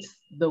meets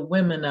the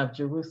women of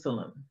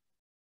Jerusalem.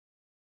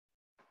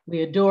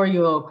 We adore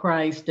you, O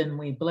Christ, and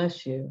we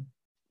bless you.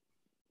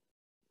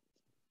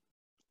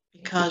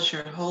 Because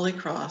your holy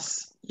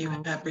cross, you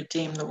have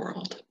redeemed the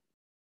world.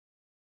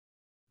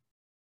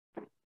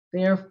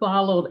 There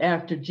followed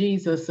after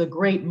Jesus a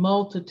great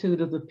multitude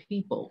of the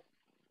people,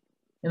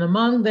 and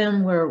among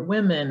them were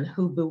women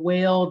who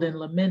bewailed and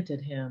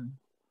lamented him.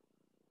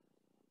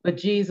 But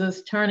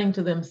Jesus, turning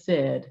to them,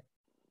 said,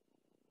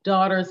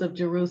 "Daughters of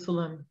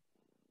Jerusalem,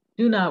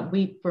 do not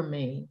weep for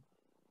me,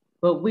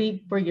 but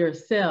weep for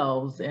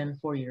yourselves and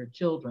for your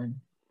children.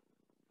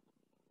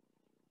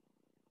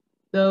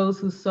 Those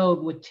who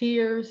sowed with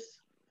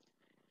tears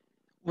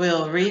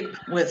will reap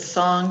with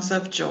songs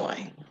of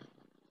joy."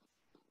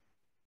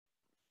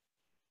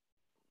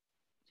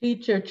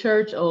 Teach your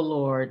church, O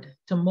Lord,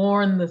 to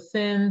mourn the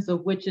sins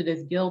of which it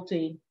is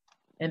guilty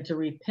and to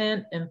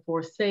repent and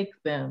forsake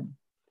them,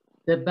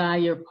 that by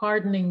your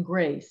pardoning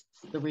grace,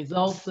 the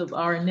results of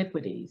our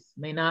iniquities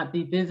may not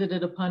be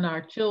visited upon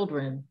our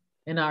children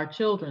and our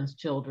children's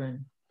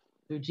children,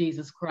 through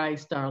Jesus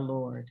Christ our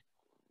Lord.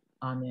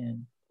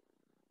 Amen.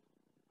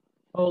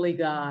 Holy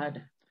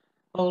God,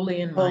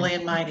 holy and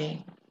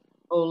mighty,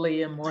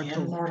 holy immortal, the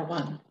immortal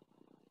one,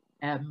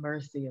 have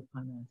mercy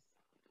upon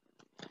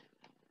us.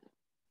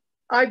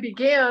 I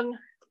began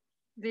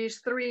these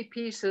three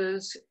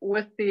pieces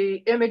with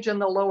the image in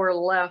the lower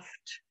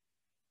left,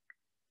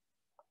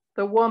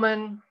 the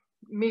woman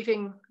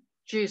meeting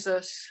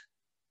Jesus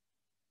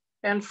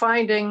and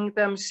finding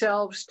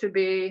themselves to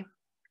be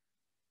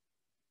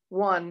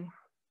one.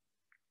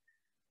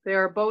 They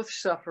are both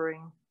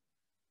suffering,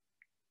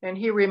 and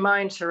he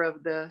reminds her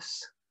of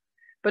this.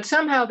 But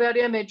somehow that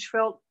image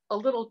felt a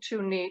little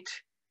too neat.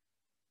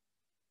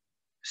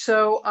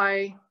 So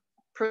I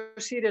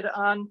proceeded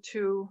on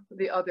to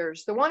the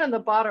others. The one in the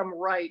bottom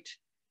right,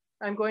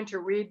 I'm going to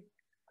read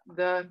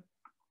the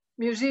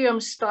museum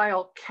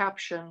style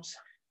captions.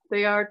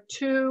 They are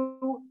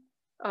two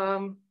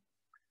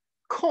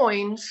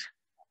coins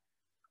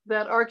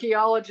that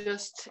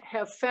archaeologists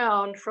have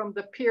found from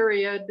the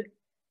period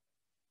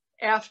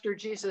after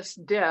Jesus'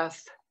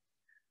 death.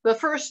 The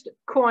first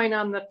coin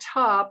on the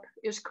top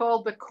is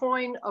called the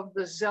coin of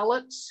the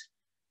Zealots,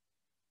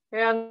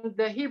 and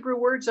the Hebrew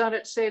words on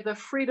it say the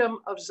freedom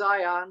of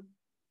Zion.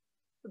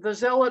 The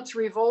Zealots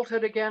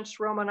revolted against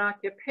Roman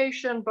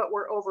occupation, but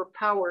were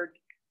overpowered.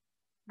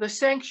 The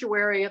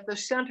sanctuary at the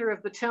center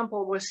of the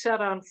temple was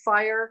set on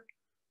fire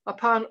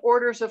upon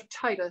orders of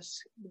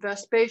Titus,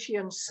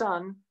 Vespasian's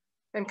son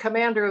and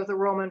commander of the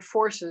Roman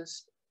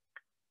forces.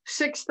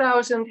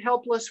 6,000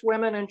 helpless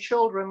women and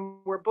children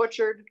were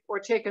butchered or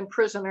taken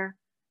prisoner.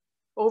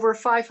 Over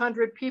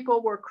 500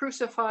 people were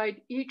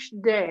crucified each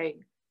day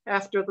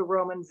after the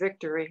Roman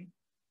victory.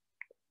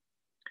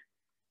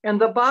 And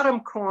the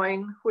bottom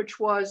coin, which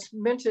was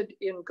minted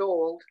in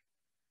gold,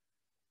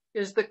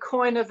 is the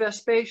coin of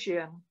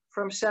Vespasian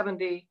from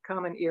 70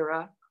 Common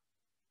Era.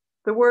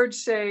 The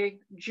words say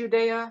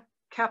Judea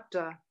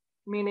capta,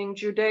 meaning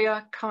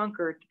Judea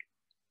conquered.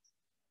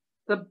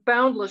 The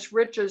boundless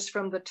riches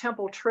from the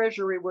temple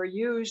treasury were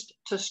used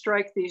to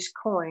strike these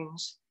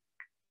coins.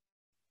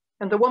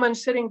 And the woman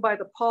sitting by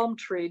the palm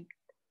tree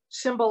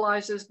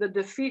symbolizes the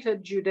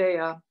defeated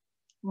Judea,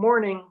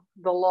 mourning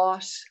the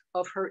loss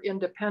of her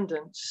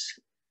independence.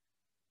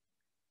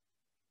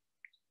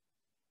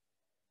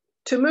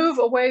 To move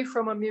away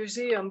from a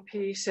museum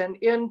piece and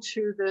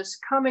into this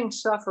coming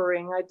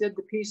suffering, I did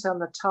the piece on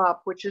the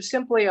top, which is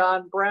simply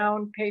on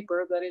brown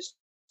paper that has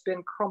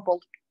been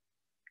crumpled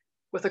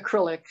with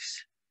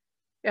acrylics.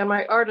 And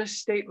my artist's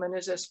statement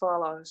is as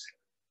follows.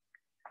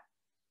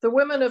 The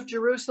women of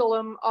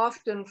Jerusalem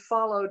often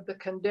followed the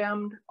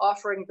condemned,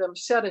 offering them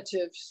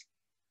sedatives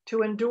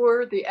to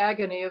endure the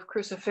agony of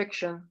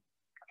crucifixion.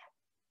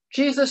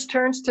 Jesus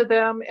turns to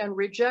them and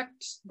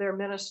rejects their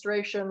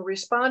ministration,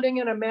 responding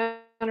in a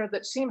manner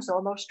that seems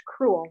almost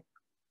cruel,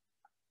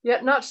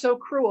 yet not so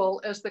cruel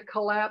as the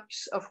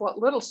collapse of what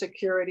little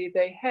security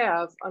they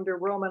have under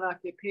Roman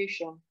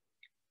occupation.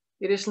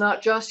 It is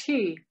not just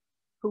he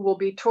who will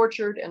be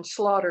tortured and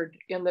slaughtered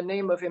in the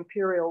name of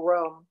imperial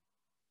Rome.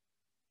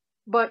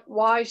 But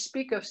why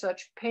speak of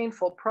such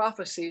painful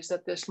prophecies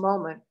at this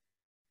moment?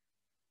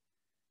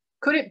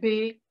 Could it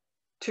be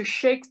to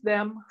shake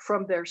them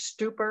from their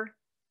stupor,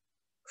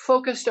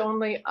 focused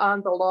only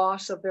on the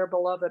loss of their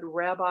beloved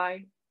rabbi?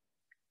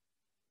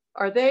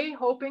 Are they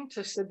hoping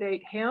to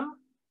sedate him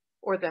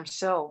or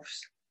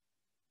themselves?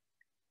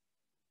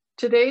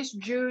 Today's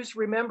Jews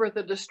remember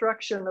the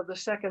destruction of the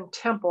Second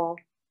Temple,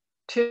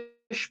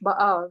 Tish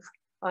B'Av,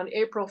 on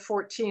April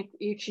 14th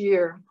each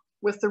year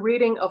with the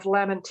reading of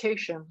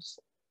Lamentations.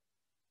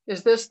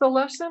 Is this the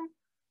lesson?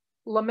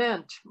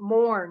 Lament,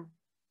 mourn,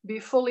 be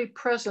fully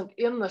present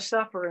in the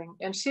suffering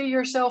and see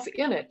yourself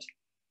in it,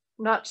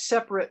 not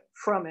separate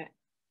from it.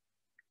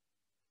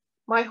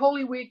 My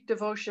Holy Week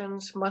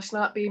devotions must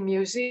not be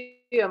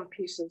museum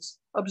pieces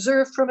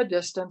observed from a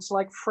distance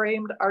like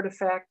framed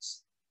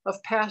artifacts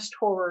of past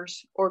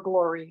horrors or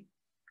glory.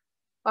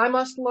 I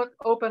must look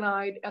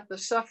open-eyed at the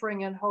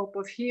suffering and hope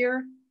of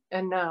here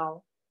and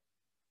now.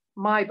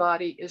 My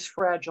body is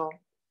fragile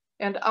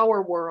and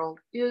our world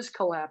is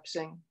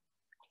collapsing.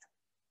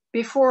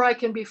 Before I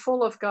can be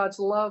full of God's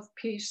love,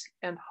 peace,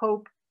 and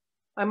hope,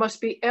 I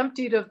must be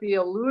emptied of the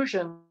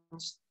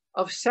illusions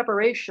of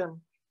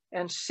separation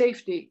and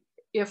safety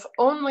if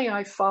only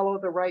I follow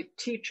the right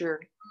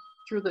teacher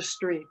through the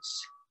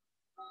streets.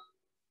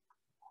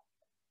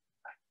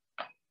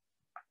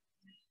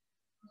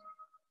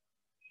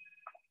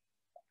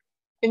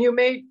 And you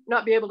may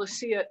not be able to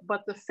see it,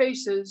 but the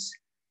faces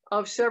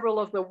of several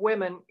of the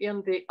women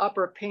in the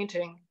upper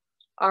painting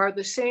are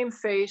the same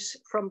face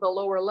from the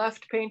lower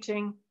left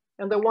painting,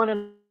 and the one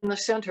in the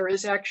center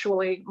is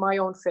actually my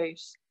own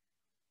face.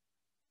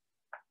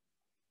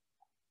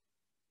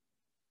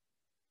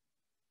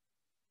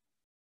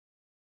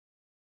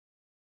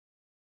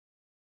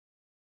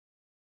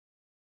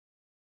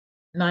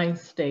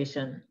 Ninth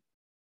station.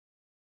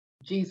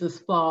 Jesus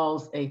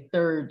falls a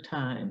third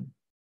time.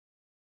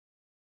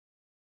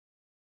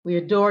 We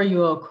adore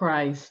you, O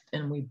Christ,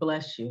 and we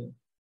bless you.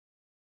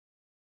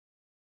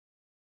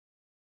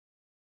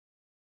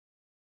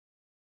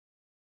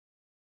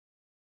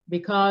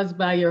 Because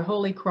by your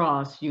holy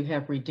cross you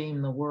have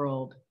redeemed the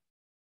world.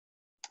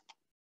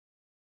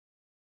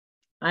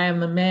 I am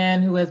the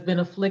man who has been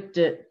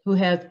afflicted, who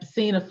has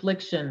seen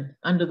affliction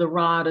under the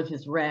rod of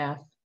his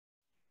wrath.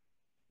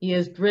 He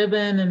has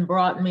driven and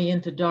brought me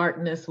into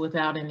darkness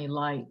without any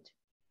light.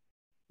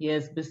 He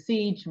has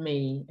besieged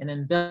me and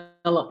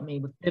enveloped me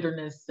with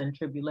bitterness and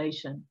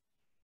tribulation.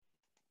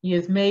 He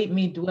has made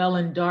me dwell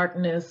in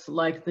darkness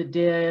like the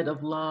dead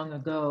of long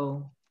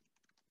ago.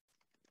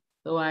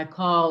 Though I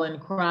call and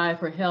cry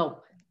for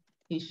help,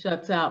 he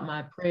shuts out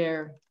my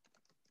prayer.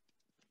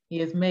 He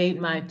has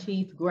made my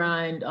teeth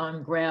grind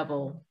on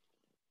gravel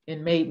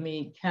and made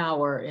me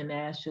cower in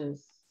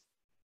ashes.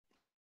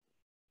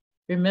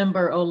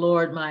 Remember, O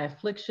Lord, my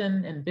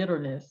affliction and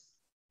bitterness,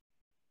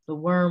 the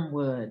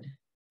wormwood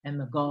and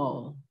the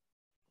gall.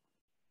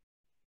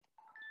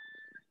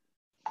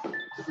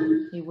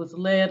 He was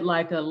led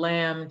like a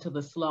lamb to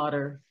the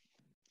slaughter.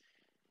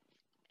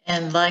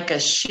 And like a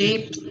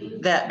sheep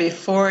that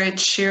before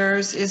its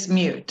shearers is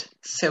mute,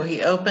 so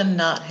he opened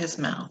not his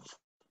mouth.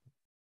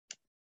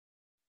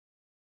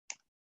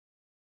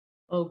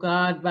 O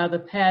God, by the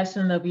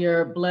passion of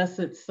your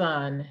blessed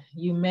Son,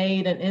 you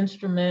made an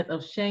instrument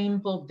of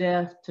shameful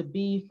death to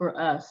be for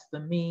us the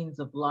means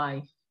of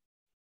life.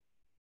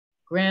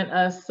 Grant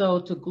us so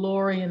to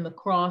glory in the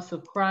cross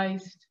of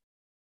Christ,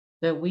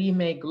 that we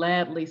may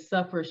gladly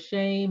suffer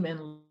shame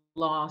and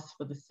loss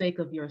for the sake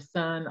of your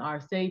Son, our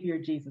Savior,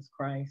 Jesus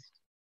Christ.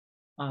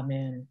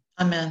 Amen.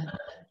 Amen.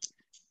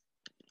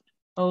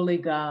 Holy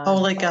God.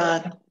 Holy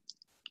God.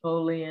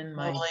 Holy and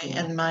mighty. Holy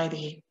and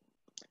mighty.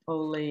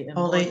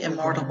 Holy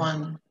immortal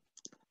one.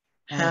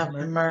 Have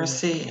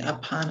mercy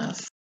upon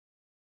us.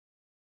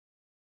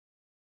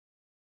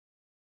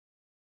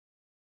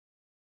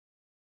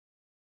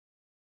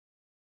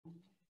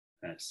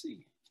 I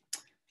see.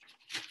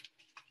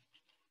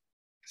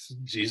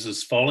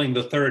 Jesus falling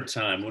the third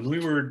time. When we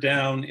were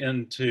down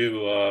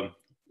into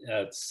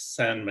at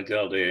San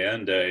Miguel de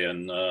Allende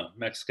in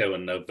Mexico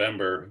in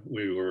November,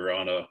 we were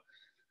on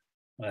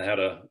I had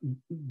a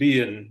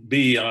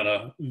B&B on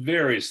a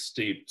very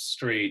steep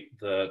street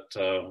that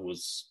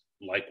was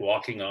like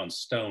walking on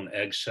stone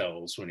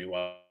eggshells when you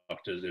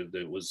walked it.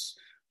 It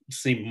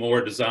seemed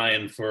more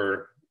designed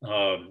for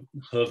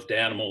hoofed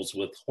animals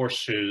with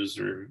horseshoes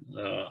or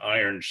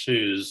iron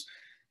shoes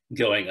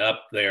going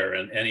up there,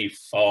 and any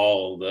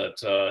fall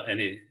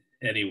that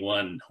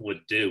anyone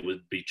would do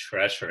would be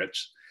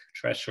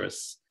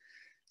treacherous.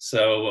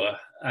 So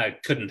I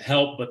couldn't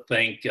help but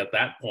think at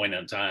that point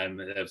in time,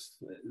 if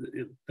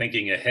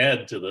thinking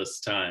ahead to this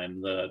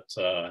time,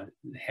 that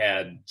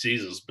had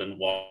Jesus been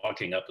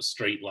walking up a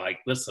street like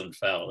this and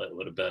fell, it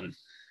would have been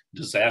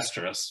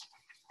disastrous.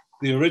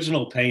 The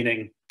original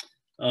painting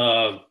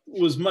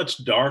was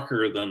much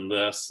darker than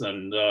this,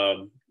 and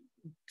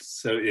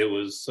so it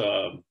was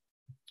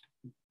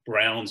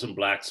browns and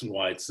blacks and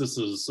whites. This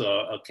is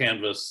a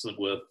canvas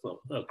with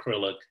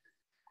acrylic,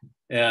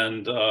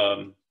 and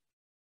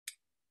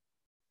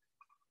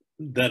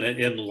then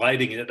in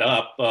lighting it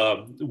up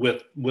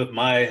with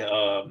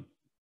my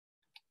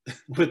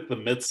with the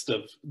midst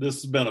of, this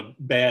has been a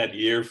bad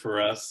year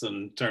for us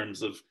in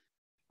terms of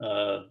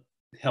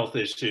health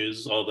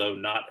issues, although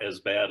not as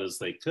bad as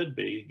they could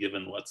be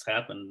given what's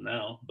happened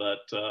now. But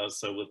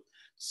so with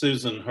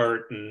Susan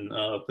hurt and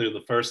through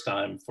the first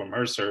time from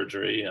her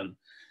surgery, and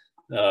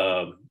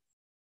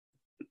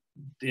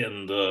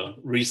in the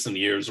recent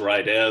years,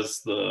 right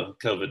as the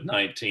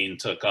COVID-19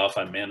 took off,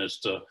 I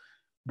managed to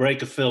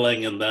break a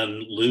filling and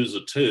then lose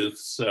a tooth.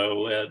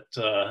 So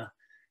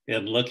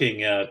in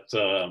looking at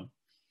the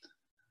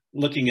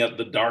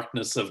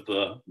darkness of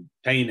the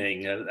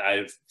painting,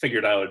 I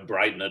figured I would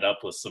brighten it up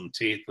with some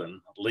teeth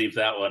and leave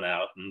that one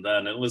out. And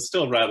then it was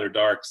still rather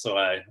dark, so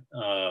I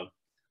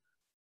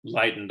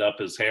lightened up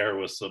his hair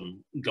with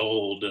some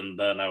gold. And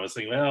then I was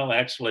thinking, well,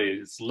 actually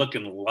it's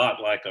looking a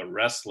lot like a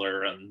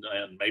wrestler, and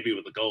maybe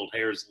with the gold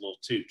hair is a little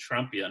too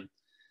Trumpian.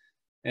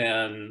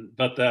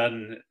 But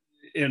then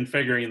in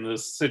figuring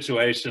this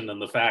situation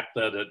and the fact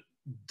that it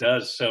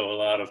does show a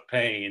lot of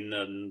pain,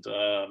 and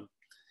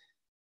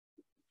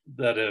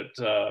that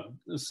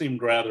it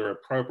seemed rather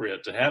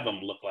appropriate to have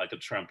him look like a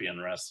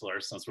Trumpian wrestler,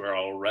 since we're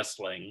all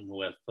wrestling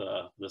with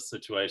the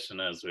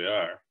situation as we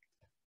are.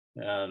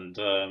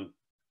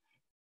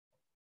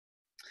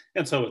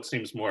 And so it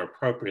seems more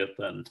appropriate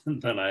than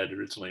I had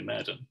originally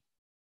imagined.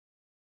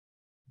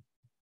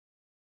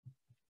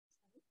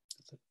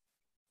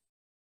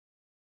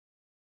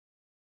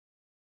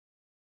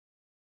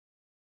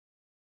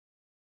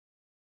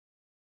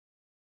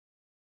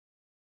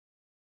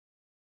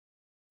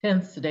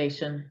 10th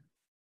station.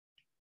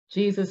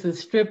 Jesus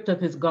is stripped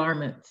of his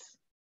garments.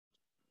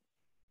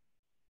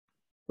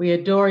 We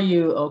adore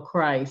you, O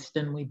Christ,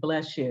 and we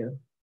bless you.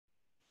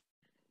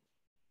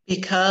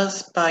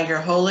 Because by your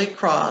holy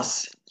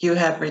cross you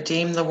have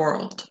redeemed the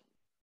world.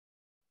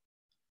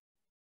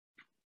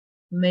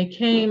 And they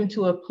came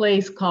to a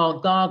place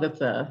called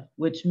Golgotha,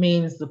 which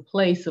means the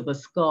place of a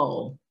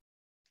skull.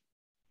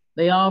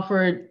 They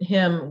offered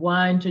him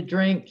wine to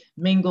drink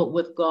mingled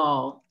with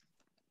gall.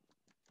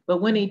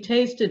 But when he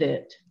tasted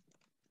it,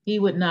 he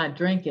would not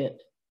drink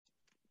it.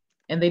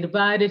 And they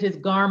divided his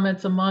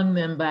garments among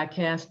them by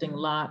casting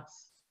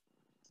lots.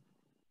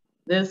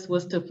 This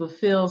was to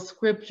fulfill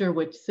scripture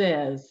which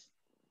says,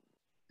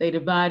 they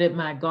divided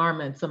my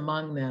garments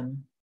among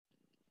them.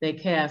 They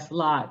cast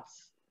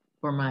lots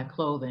for my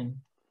clothing.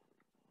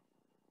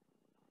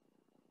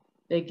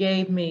 They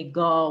gave me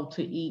gall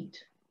to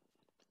eat.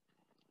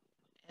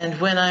 And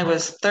when I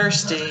was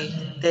thirsty,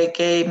 they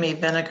gave me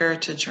vinegar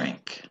to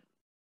drink.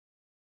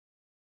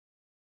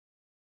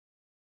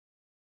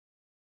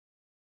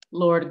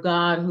 Lord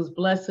God, whose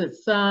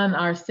blessed Son,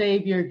 our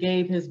Savior,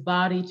 gave his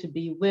body to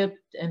be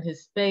whipped and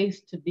his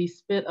face to be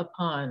spit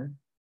upon,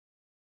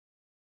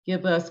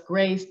 give us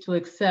grace to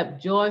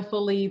accept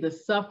joyfully the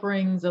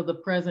sufferings of the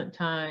present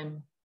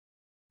time,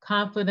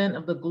 confident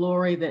of the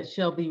glory that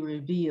shall be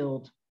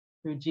revealed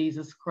through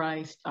Jesus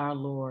Christ our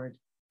Lord.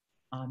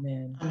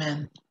 Amen.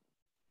 Amen.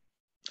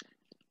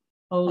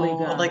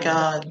 Holy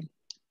God,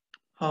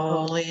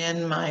 holy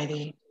and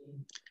mighty,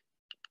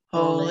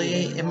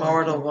 holy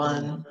immortal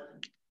one,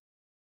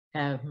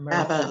 have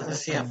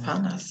mercy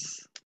upon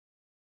us.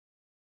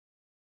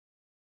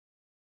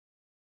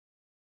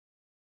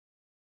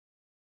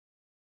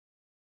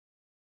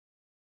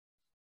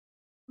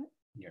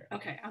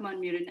 Okay, I'm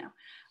unmuted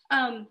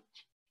now.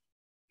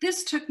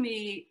 This took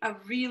me a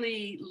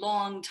really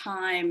long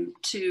time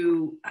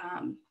to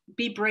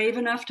be brave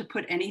enough to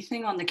put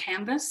anything on the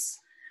canvas.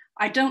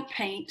 I don't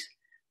paint.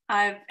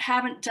 I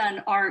haven't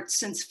done art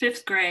since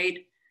 5th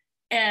grade,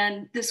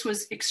 and this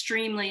was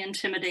extremely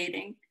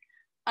intimidating.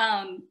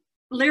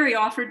 Larry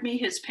offered me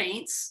his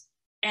paints,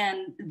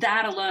 and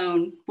that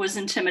alone was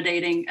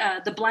intimidating.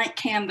 The blank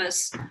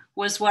canvas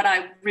was what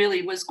I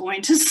really was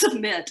going to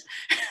submit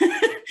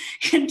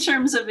in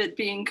terms of it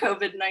being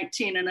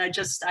COVID-19, and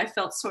I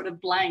felt sort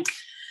of blank.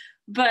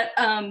 But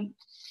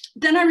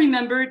then I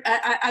remembered,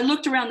 I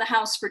looked around the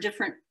house for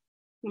different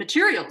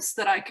materials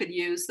that I could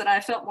use that I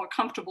felt more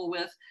comfortable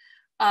with.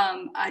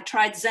 I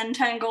tried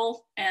Zentangle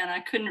and I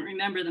couldn't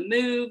remember the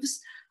moves.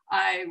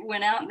 I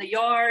went out in the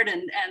yard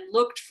and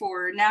looked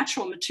for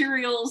natural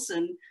materials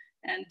and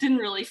didn't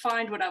really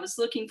find what I was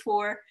looking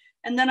for.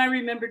 And then I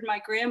remembered my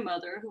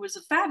grandmother, who was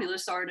a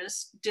fabulous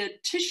artist,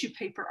 did tissue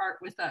paper art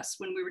with us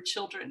when we were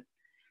children.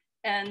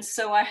 And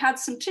so I had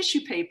some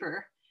tissue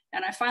paper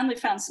and I finally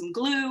found some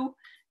glue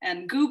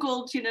and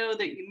Googled, you know,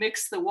 that you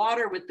mix the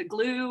water with the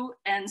glue.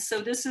 And so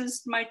this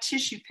is my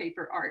tissue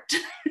paper art.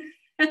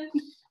 And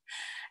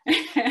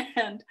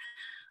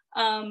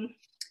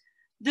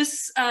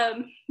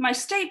my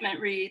statement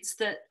reads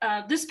that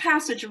this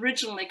passage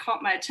originally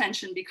caught my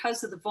attention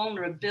because of the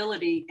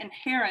vulnerability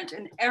inherent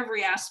in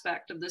every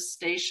aspect of this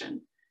station.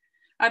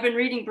 I've been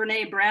reading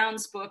Brene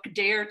Brown's book,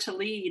 Dare to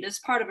Lead, as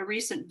part of a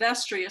recent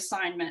vestry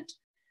assignment.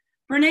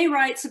 Brene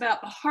writes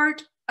about the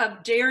heart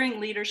of daring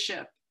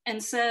leadership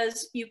and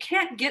says, you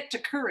can't get to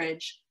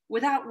courage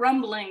without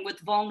rumbling with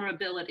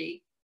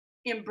vulnerability.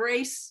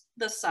 Embrace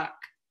the suck.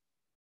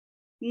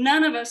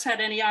 None of us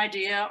had any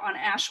idea on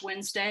Ash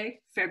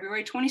Wednesday,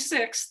 February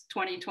 26th,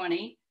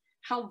 2020,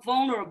 how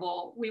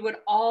vulnerable we would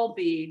all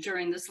be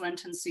during this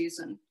Lenten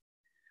season.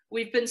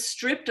 We've been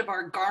stripped of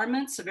our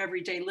garments of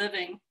everyday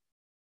living.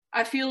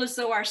 I feel as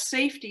though our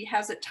safety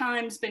has at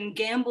times been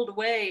gambled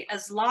away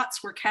as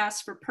lots were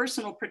cast for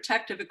personal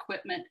protective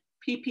equipment,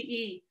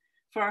 PPE,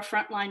 for our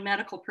frontline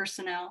medical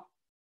personnel.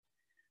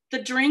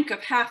 The drink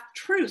of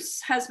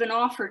half-truths has been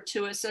offered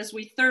to us as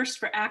we thirst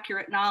for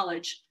accurate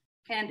knowledge,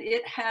 and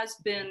it has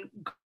been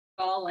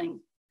galling.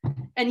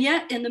 And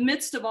yet, in the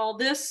midst of all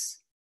this,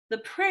 the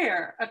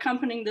prayer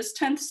accompanying this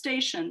 10th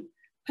station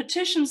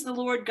petitions the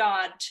Lord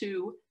God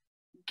to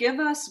give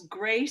us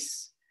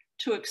grace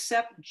to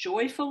accept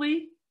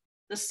joyfully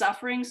the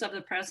sufferings of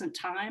the present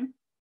time,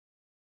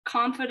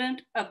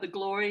 confident of the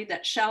glory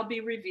that shall be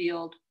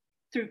revealed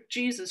through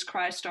Jesus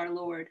Christ our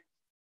Lord.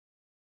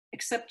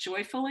 Accept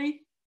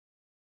joyfully?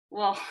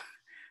 Well,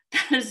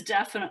 that is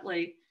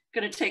definitely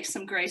going to take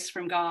some grace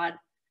from God,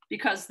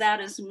 because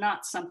that is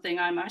not something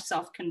I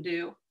myself can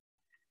do.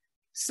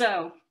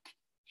 So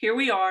here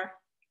we are,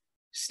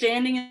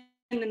 standing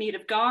in the need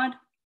of God,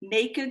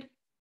 naked,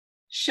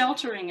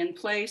 sheltering in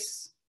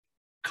place,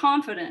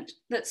 confident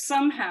that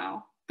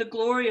somehow the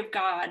glory of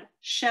God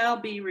shall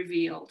be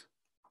revealed.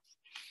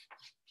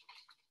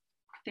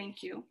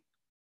 Thank you.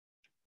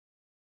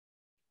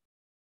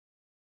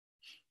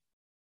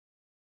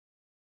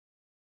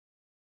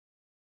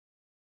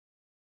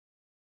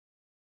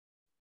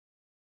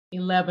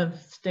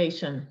 Eleventh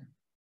station,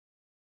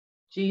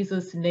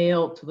 Jesus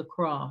nailed to the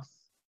cross.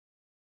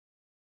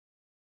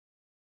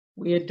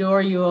 We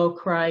adore you, O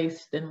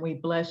Christ, and we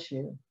bless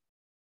you.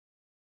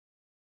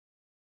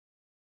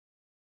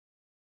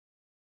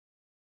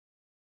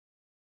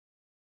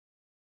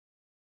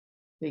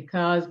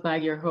 Because by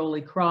your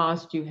holy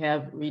cross you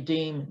have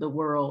redeemed the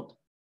world.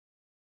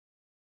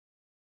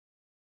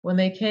 When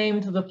they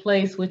came to the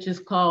place which is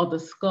called the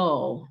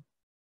Skull,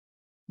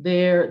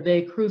 there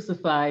they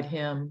crucified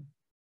him.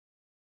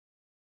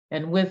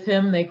 And with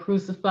him they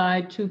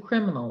crucified two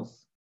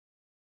criminals,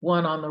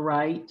 one on the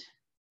right,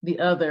 the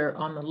other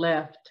on the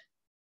left,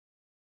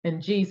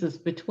 and Jesus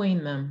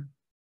between them.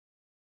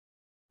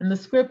 And the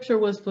scripture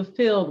was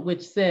fulfilled,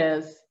 which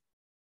says,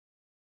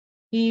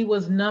 he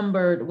was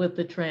numbered with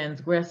the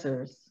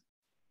transgressors.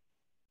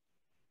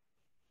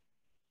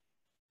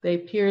 They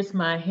pierced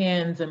my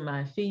hands and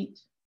my feet.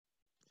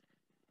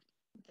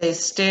 They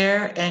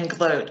stare and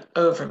gloat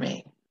over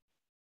me.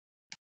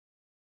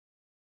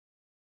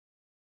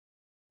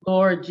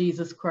 Lord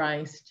Jesus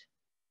Christ,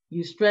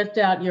 you stretched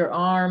out your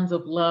arms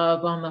of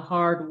love on the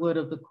hard wood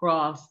of the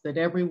cross that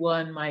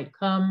everyone might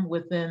come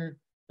within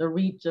the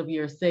reach of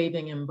your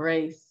saving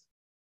embrace.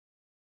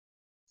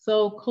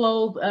 So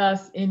clothe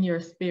us in your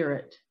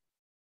spirit,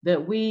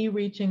 that we,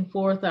 reaching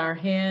forth our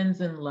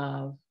hands in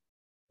love,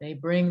 may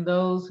bring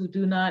those who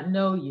do not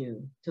know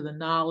you to the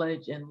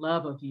knowledge and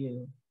love of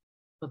you,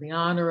 for the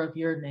honor of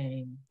your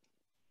name.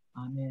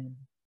 Amen.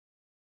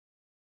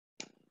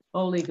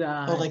 Holy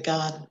God,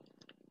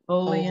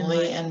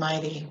 holy and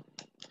mighty,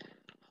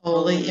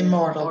 holy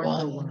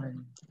immortal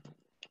one,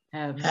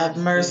 have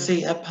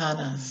mercy upon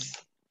us.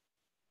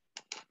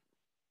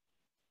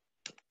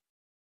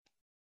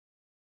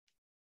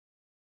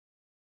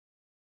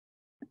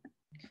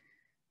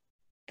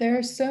 There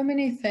are so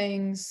many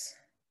things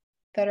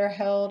that are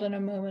held in a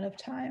moment of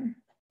time.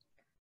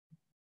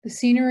 The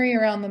scenery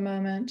around the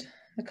moment,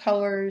 the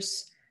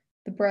colors,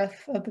 the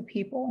breath of the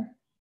people,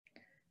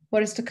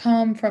 what is to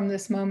come from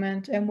this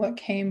moment and what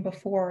came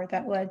before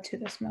that led to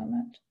this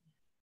moment,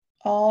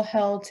 all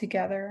held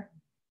together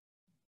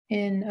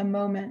in a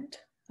moment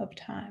of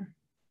time.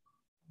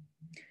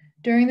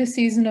 During the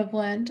season of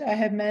Lent, I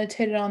have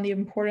meditated on the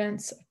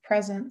importance of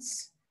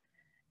presence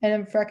and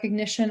of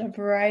recognition of a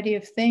variety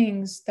of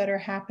things that are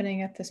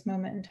happening at this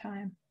moment in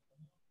time.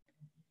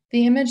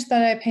 The image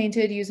that I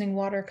painted using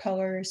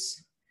watercolors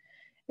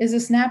is a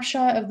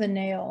snapshot of the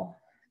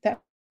nail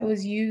that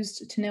was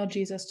used to nail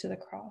Jesus to the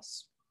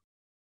cross.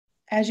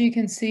 As you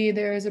can see,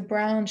 there is a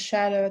brown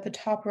shadow at the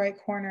top right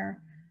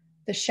corner,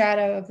 the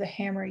shadow of the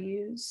hammer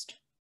used,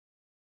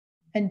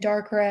 and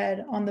dark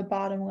red on the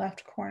bottom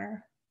left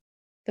corner,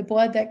 the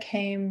blood that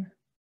came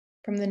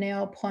from the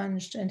nail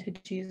plunged into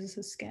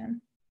Jesus'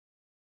 skin.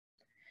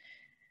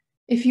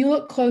 If you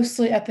look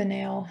closely at the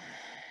nail,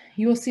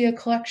 you will see a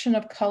collection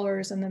of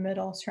colors in the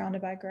middle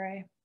surrounded by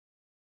gray,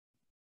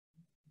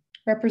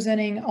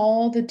 representing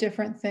all the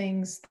different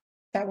things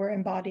that were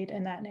embodied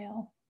in that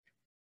nail,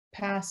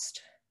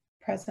 past,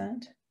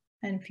 present,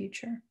 and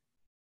future.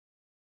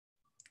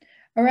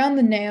 Around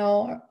the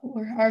nail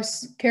are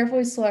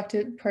carefully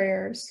selected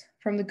prayers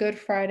from the Good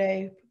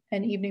Friday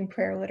and evening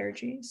prayer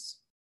liturgies.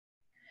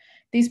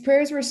 These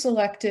prayers were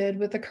selected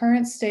with the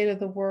current state of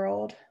the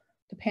world,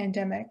 the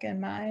pandemic, in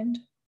mind.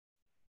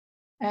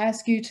 I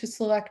ask you to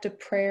select a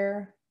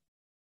prayer,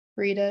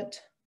 read it,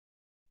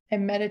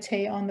 and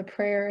meditate on the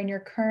prayer in your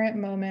current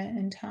moment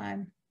in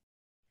time,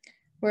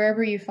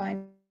 wherever you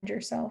find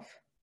yourself.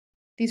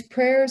 These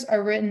prayers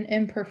are written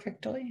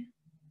imperfectly,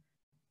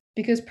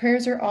 because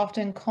prayers are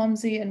often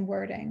clumsy in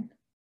wording,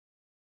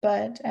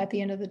 but at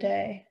the end of the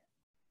day,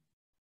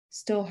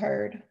 still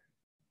heard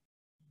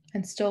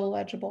and still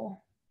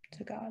legible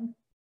to God.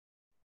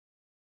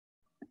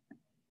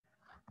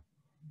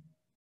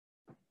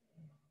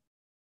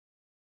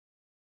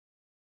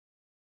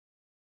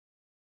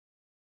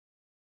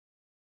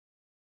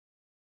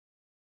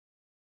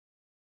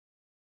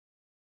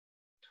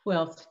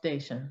 Twelfth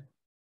station.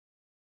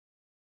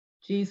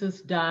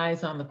 Jesus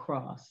dies on the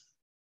cross.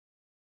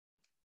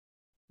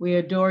 We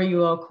adore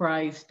you, O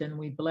Christ, and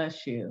we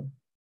bless you.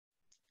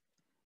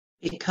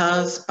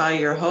 Because by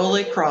your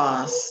holy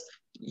cross,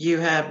 you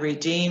have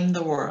redeemed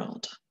the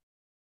world.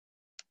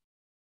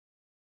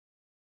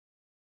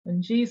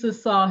 When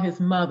Jesus saw his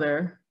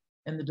mother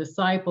and the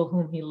disciple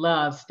whom he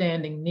loved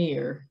standing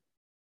near,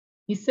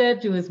 he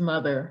said to his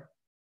mother,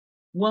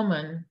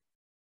 "Woman,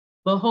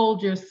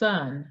 behold your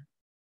son."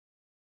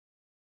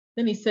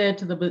 Then he said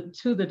to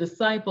the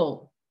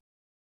disciple,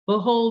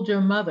 "Behold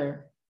your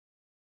mother."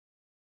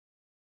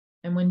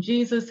 And when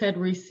Jesus had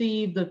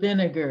received the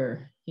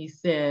vinegar, he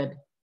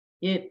said,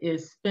 "It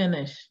is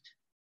finished."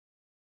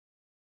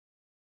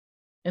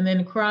 And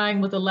then crying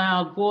with a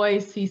loud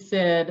voice, he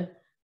said,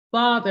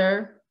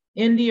 "Father,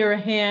 into your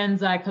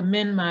hands I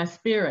commend my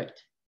spirit."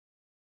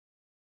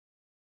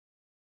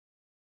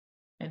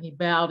 And he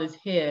bowed his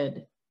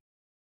head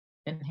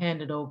and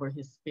handed over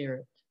his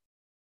spirit.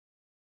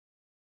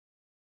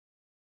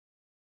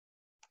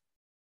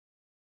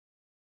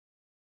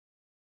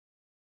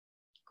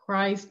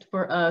 Christ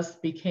for us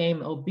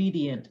became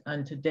obedient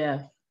unto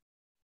death,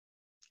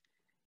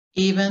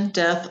 even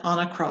death on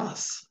a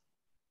cross.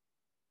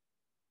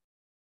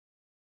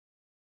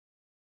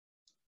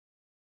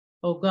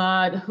 O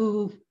God,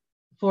 who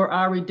for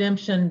our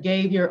redemption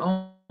gave your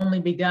only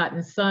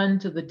begotten Son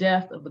to the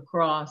death of the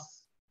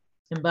cross,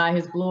 and by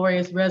his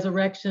glorious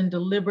resurrection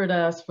delivered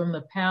us from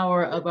the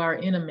power of our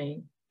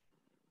enemy,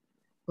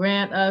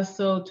 Grant us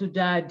so to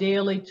die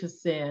daily to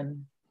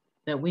sin,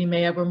 that we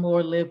may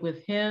evermore live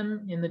with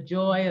him in the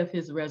joy of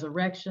his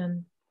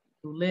resurrection,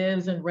 who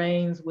lives and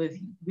reigns with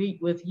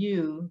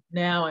you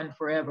now and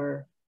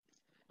forever.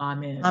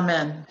 Amen.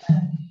 Amen.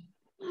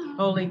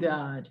 Holy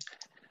God,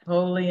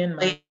 holy and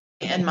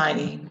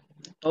mighty,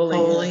 holy,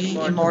 holy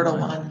immortal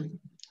one,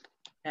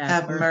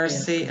 have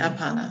mercy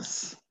upon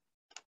us.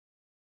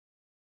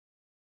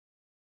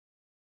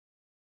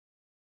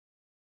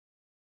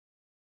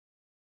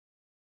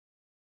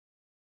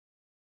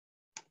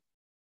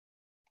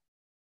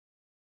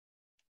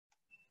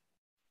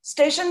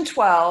 Station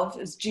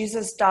 12 is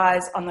Jesus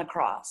Dies on the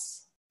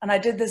Cross, and I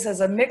did this as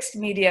a mixed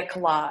media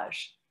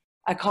collage.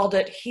 I called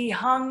it He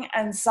Hung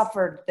and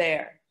Suffered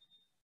There.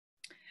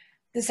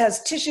 This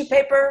has tissue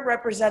paper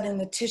representing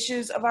the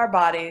tissues of our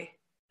body,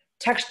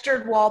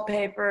 textured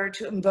wallpaper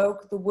to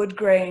invoke the wood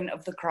grain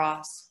of the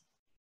cross,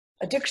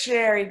 a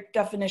dictionary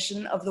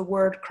definition of the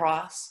word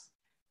cross,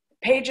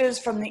 pages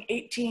from the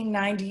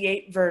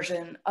 1898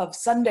 version of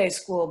Sunday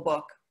school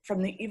book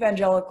from the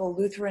Evangelical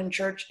Lutheran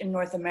Church in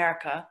North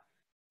America,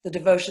 the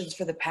Devotions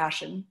for the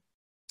Passion,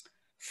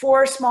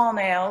 4 small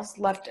nails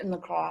left in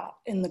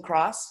the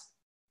cross,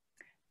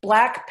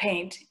 black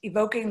paint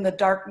evoking the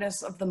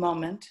darkness of the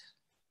moment,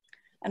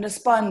 and a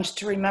sponge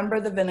to remember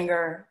the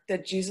vinegar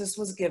that Jesus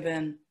was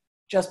given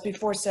just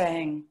before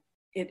saying,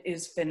 "It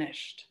is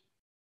finished."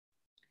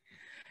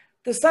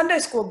 The Sunday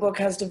school book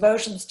has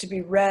devotions to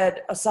be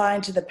read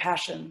assigned to the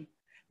Passion.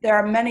 There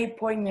are many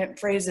poignant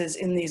phrases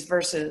in these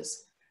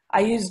verses.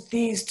 I used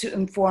these to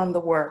inform the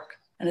work,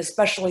 and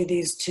especially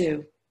these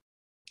 2.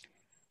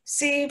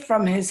 See,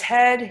 from his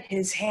head,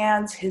 his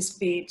hands, his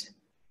feet,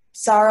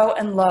 sorrow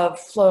and love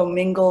flow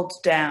mingled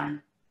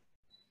down.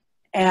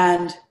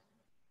 And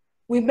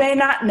we may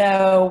not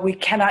know, we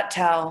cannot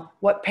tell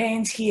what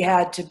pains he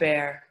had to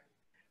bear,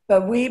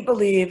 but we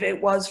believe it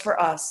was for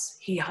us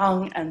he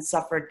hung and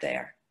suffered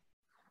there.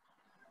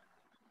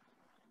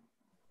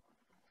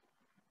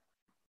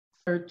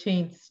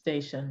 13th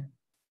station.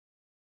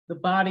 The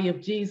body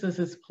of Jesus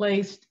is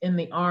placed in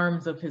the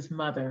arms of his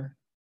mother.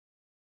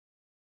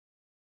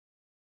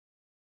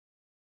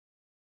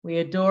 We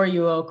adore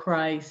you, O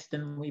Christ,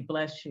 and we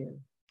bless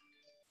you.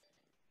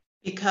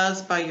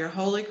 Because by your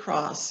holy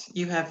cross,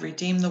 you have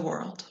redeemed the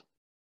world.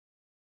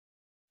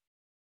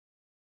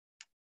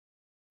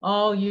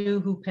 All you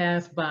who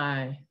pass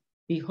by,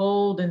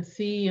 behold and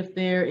see if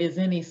there is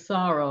any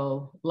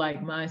sorrow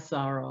like my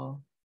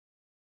sorrow.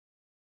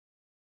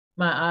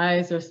 My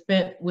eyes are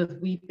spent with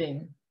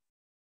weeping.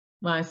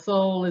 My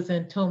soul is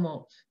in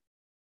tumult.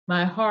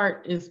 My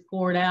heart is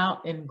poured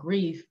out in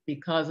grief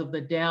because of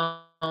the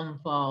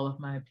downfall of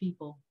my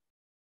people.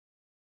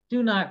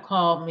 Do not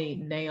call me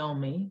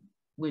Naomi,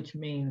 which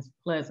means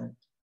pleasant.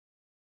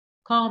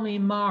 Call me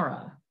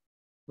Mara,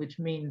 which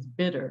means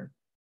bitter,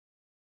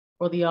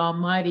 for the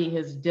Almighty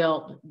has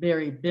dealt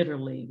very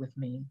bitterly with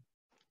me.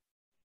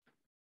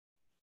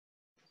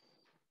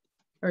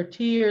 Her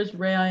tears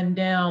ran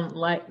down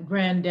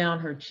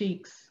her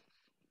cheeks.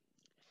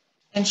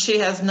 And she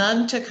has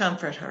none to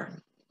comfort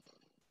her.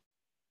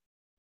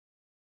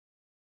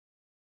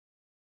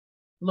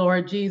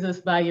 Lord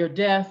Jesus, by your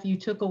death, you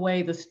took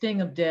away the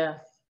sting of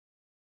death.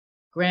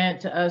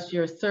 Grant to us,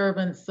 your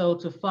servants, so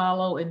to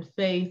follow in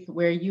faith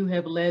where you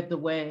have led the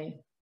way,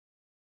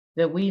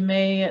 that we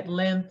may at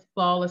length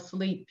fall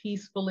asleep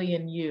peacefully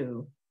in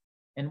you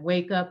and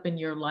wake up in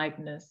your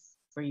likeness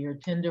for your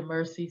tender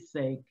mercy's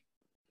sake.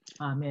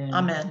 Amen.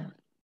 Amen.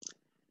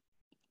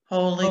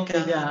 Holy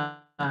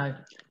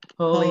God,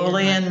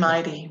 holy and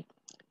mighty,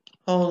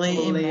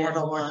 holy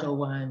immortal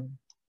one,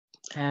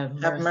 have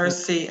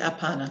mercy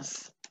upon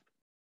us.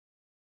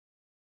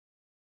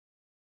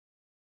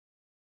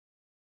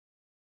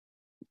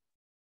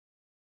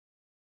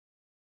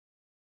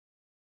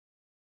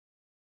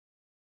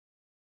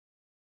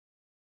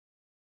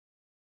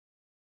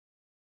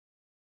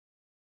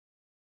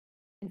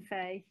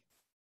 Faith,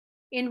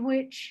 in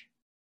which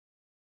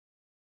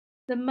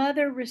the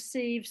mother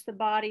receives the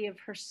body of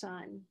her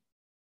son.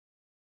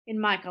 In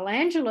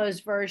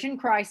Michelangelo's version,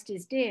 Christ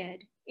is dead.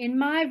 In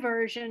my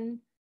version,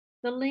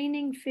 the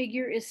leaning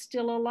figure is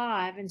still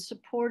alive and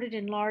supported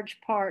in large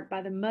part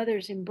by the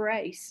mother's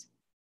embrace.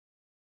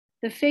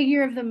 The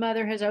figure of the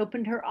mother has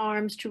opened her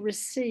arms to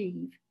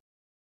receive.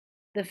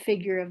 The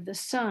figure of the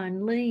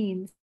son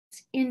leans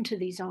into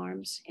these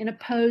arms in a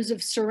pose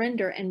of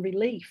surrender and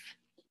relief.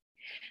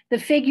 The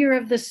figure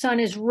of the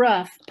son is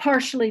rough,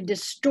 partially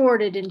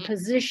distorted and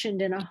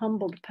positioned in a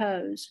humbled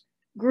pose.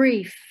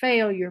 Grief,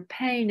 failure,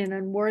 pain, and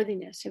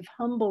unworthiness have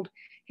humbled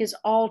his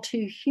all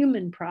too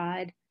human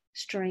pride,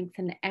 strength,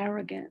 and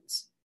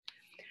arrogance.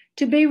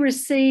 To be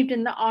received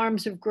in the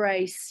arms of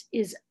grace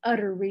is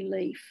utter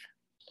relief.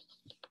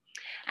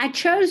 I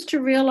chose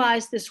to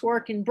realize this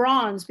work in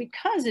bronze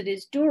because it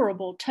is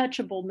durable,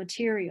 touchable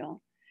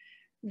material.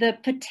 The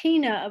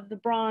patina of the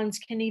bronze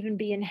can even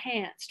be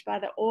enhanced by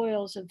the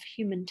oils of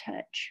human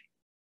touch.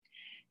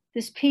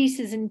 This piece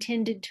is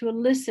intended to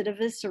elicit a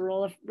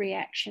visceral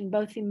reaction,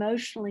 both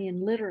emotionally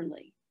and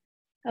literally.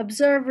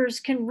 Observers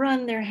can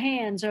run their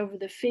hands over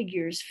the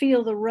figures,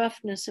 feel the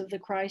roughness of the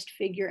Christ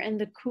figure and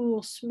the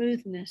cool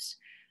smoothness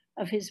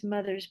of his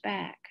mother's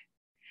back.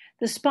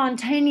 The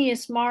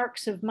spontaneous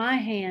marks of my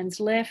hands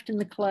left in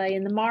the clay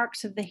and the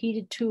marks of the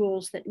heated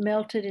tools that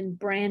melted and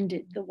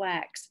branded the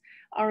wax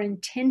are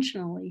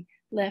intentionally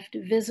left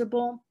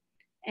visible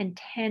and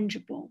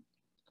tangible.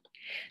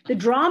 The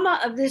drama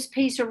of this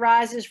piece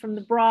arises from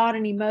the broad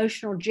and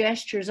emotional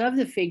gestures of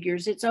the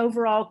figures, its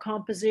overall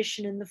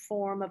composition in the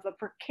form of a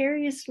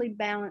precariously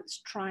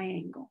balanced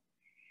triangle,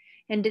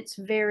 and its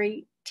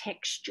very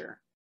texture.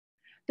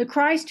 The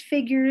Christ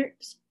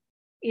figure's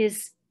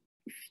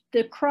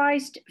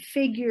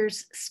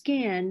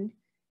skin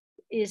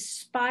is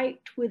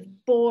spiked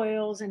with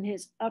boils and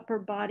his upper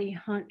body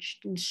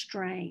hunched and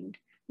strained,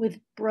 with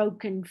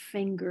broken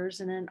fingers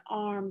and an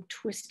arm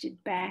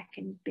twisted back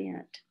and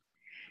bent.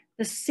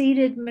 The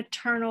seated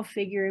maternal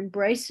figure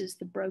embraces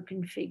the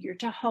broken figure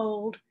to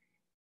hold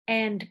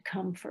and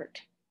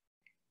comfort.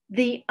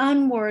 The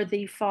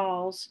unworthy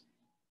falls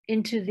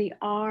into the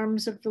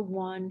arms of the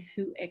one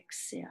who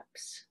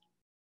accepts.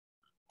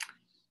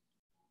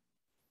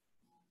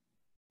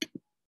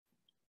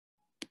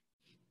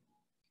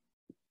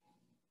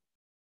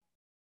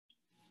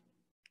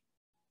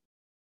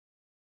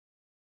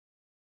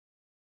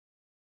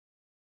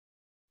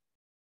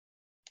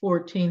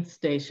 "14th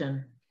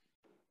station.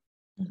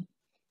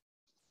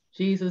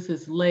 Jesus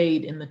is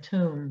laid in the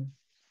tomb.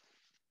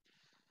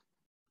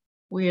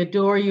 We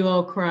adore you,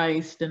 O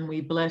Christ, and we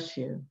bless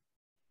you.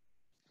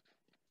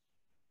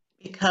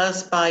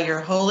 Because by your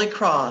holy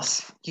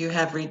cross, you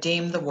have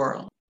redeemed the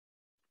world.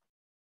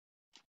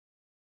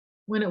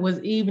 When it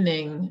was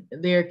evening,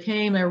 there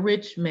came a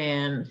rich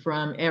man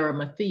from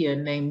Arimathea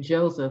named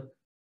Joseph,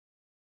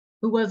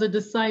 who was a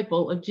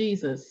disciple of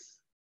Jesus.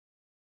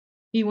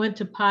 He went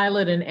to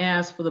Pilate and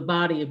asked for the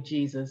body of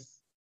Jesus.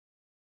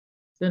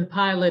 Then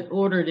Pilate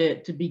ordered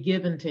it to be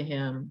given to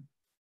him.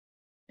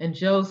 And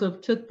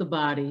Joseph took the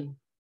body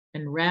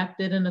and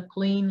wrapped it in a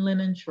clean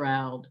linen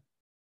shroud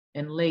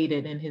and laid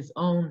it in his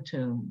own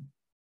tomb,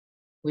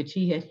 which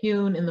he had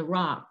hewn in the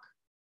rock.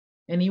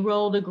 And he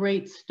rolled a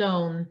great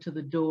stone to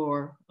the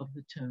door of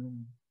the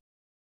tomb.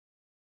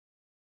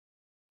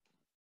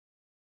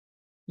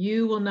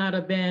 You will not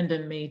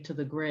abandon me to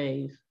the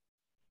grave,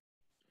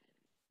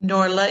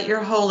 nor let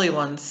your Holy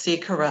One see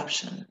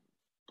corruption.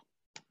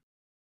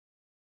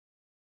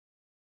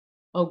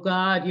 O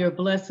God, your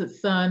blessed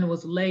Son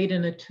was laid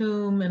in a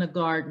tomb in a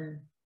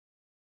garden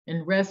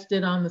and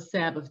rested on the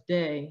Sabbath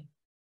day.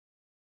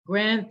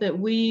 Grant that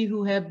we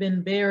who have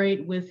been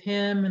buried with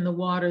him in the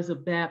waters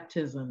of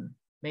baptism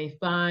may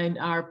find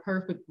our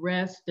perfect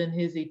rest in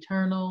his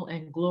eternal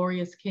and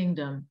glorious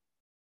kingdom,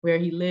 where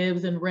he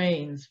lives and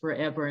reigns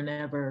forever and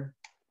ever.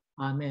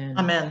 Amen.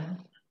 Amen.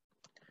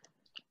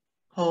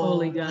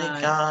 Holy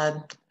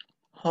God,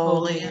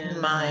 holy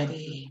and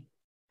mighty,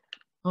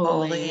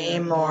 holy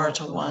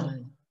immortal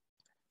one,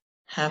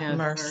 have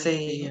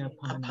mercy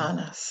upon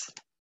us.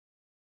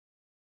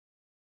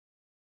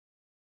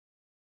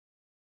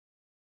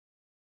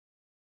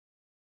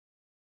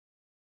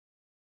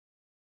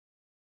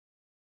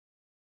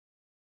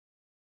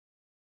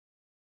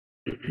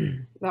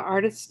 The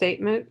artist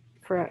statement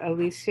for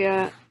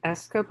Alessia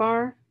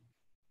Escobar.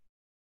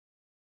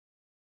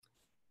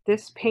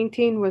 This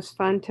painting was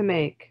fun to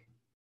make.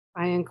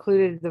 I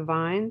included the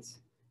vines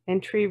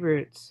and tree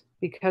roots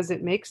because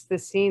it makes the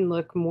scene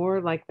look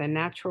more like the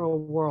natural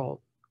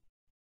world.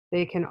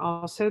 They can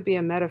also be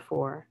a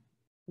metaphor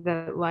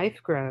that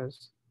life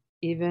grows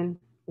even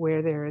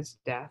where there is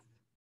death.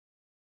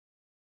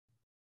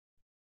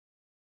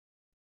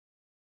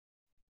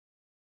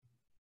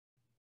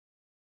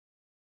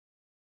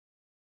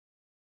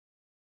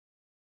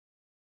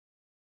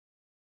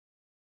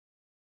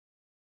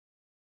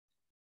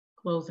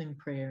 Closing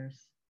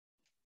prayers.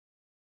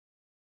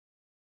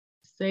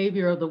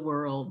 Savior of the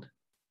world,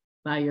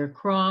 by your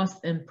cross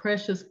and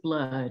precious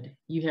blood,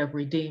 you have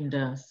redeemed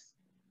us.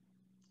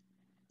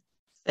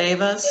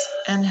 Save us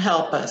and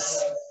help us,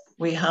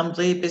 we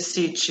humbly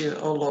beseech you,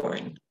 O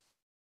Lord.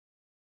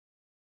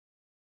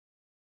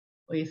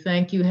 We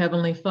thank you,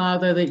 Heavenly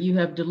Father, that you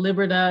have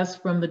delivered us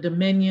from the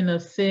dominion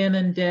of sin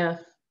and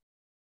death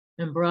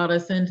and brought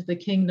us into the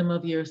kingdom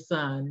of your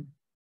Son.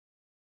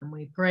 And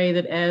we pray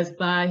that as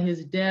by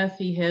his death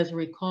he has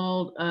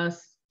recalled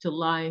us to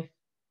life,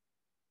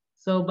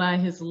 so by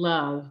his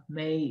love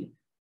he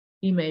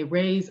may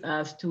raise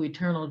us to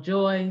eternal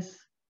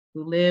joys,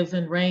 who lives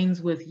and reigns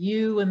with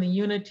you in the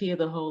unity of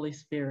the Holy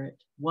Spirit,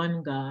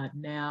 one God,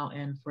 now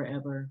and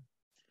forever.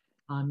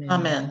 Amen.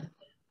 Amen.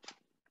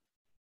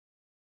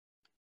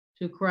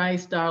 To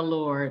Christ our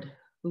Lord,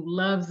 who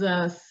loves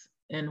us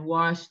and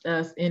washed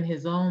us in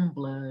his own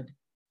blood,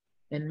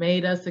 and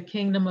made us a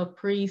kingdom of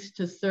priests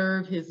to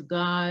serve his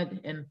God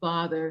and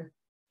Father,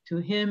 to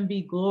him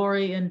be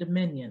glory and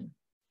dominion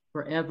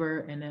forever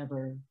and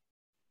ever.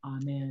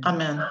 Amen.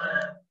 Amen.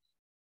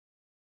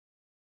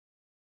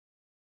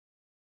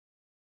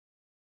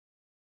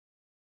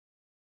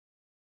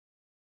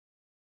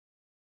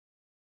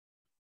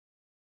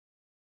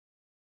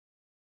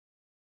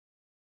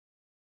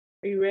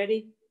 Are you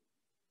ready?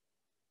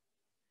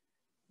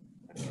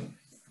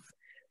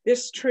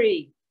 This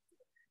tree.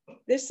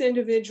 This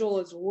individual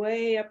is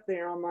way up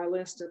there on my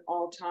list of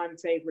all-time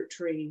favorite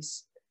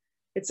trees.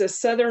 It's a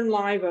southern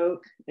live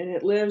oak, and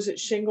it lives at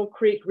Shingle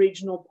Creek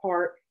Regional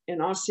Park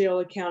in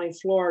Osceola County,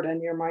 Florida,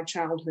 near my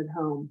childhood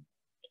home.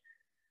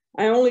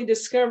 I only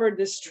discovered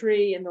this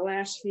tree in the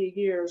last few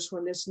years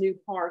when this new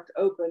park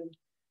opened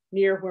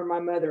near where my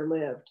mother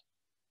lived.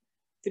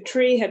 The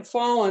tree had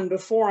fallen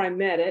before I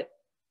met it,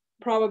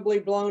 probably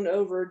blown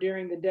over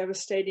during the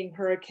devastating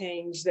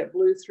hurricanes that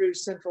blew through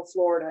Central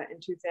Florida in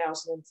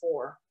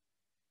 2004.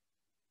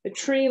 The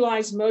tree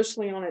lies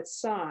mostly on its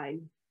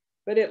side,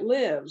 but it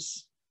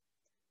lives.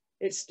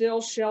 It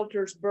still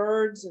shelters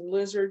birds and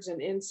lizards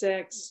and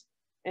insects,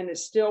 and it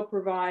still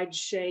provides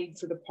shade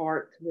for the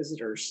park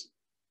visitors.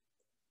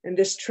 And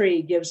this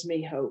tree gives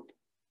me hope.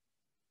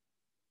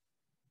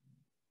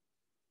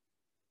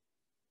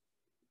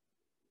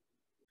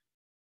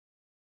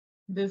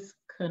 This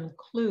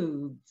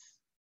concludes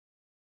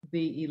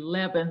the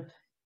 11th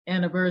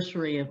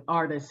anniversary of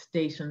Artist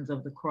Stations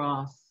of the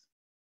Cross.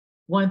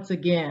 Once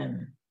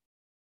again,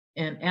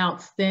 an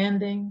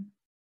outstanding,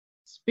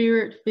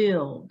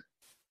 spirit-filled,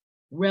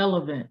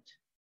 relevant,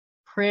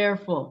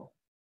 prayerful,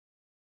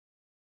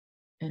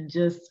 and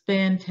just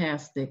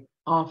fantastic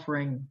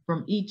offering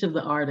from each of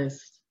the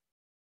artists.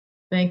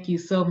 Thank you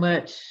so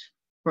much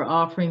for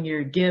offering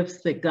your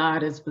gifts that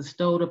God has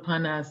bestowed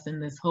upon us in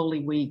this Holy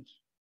Week.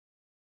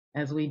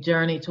 As we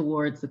journey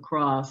towards the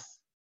cross,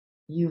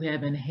 you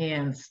have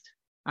enhanced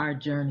our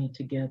journey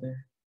together.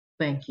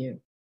 Thank you.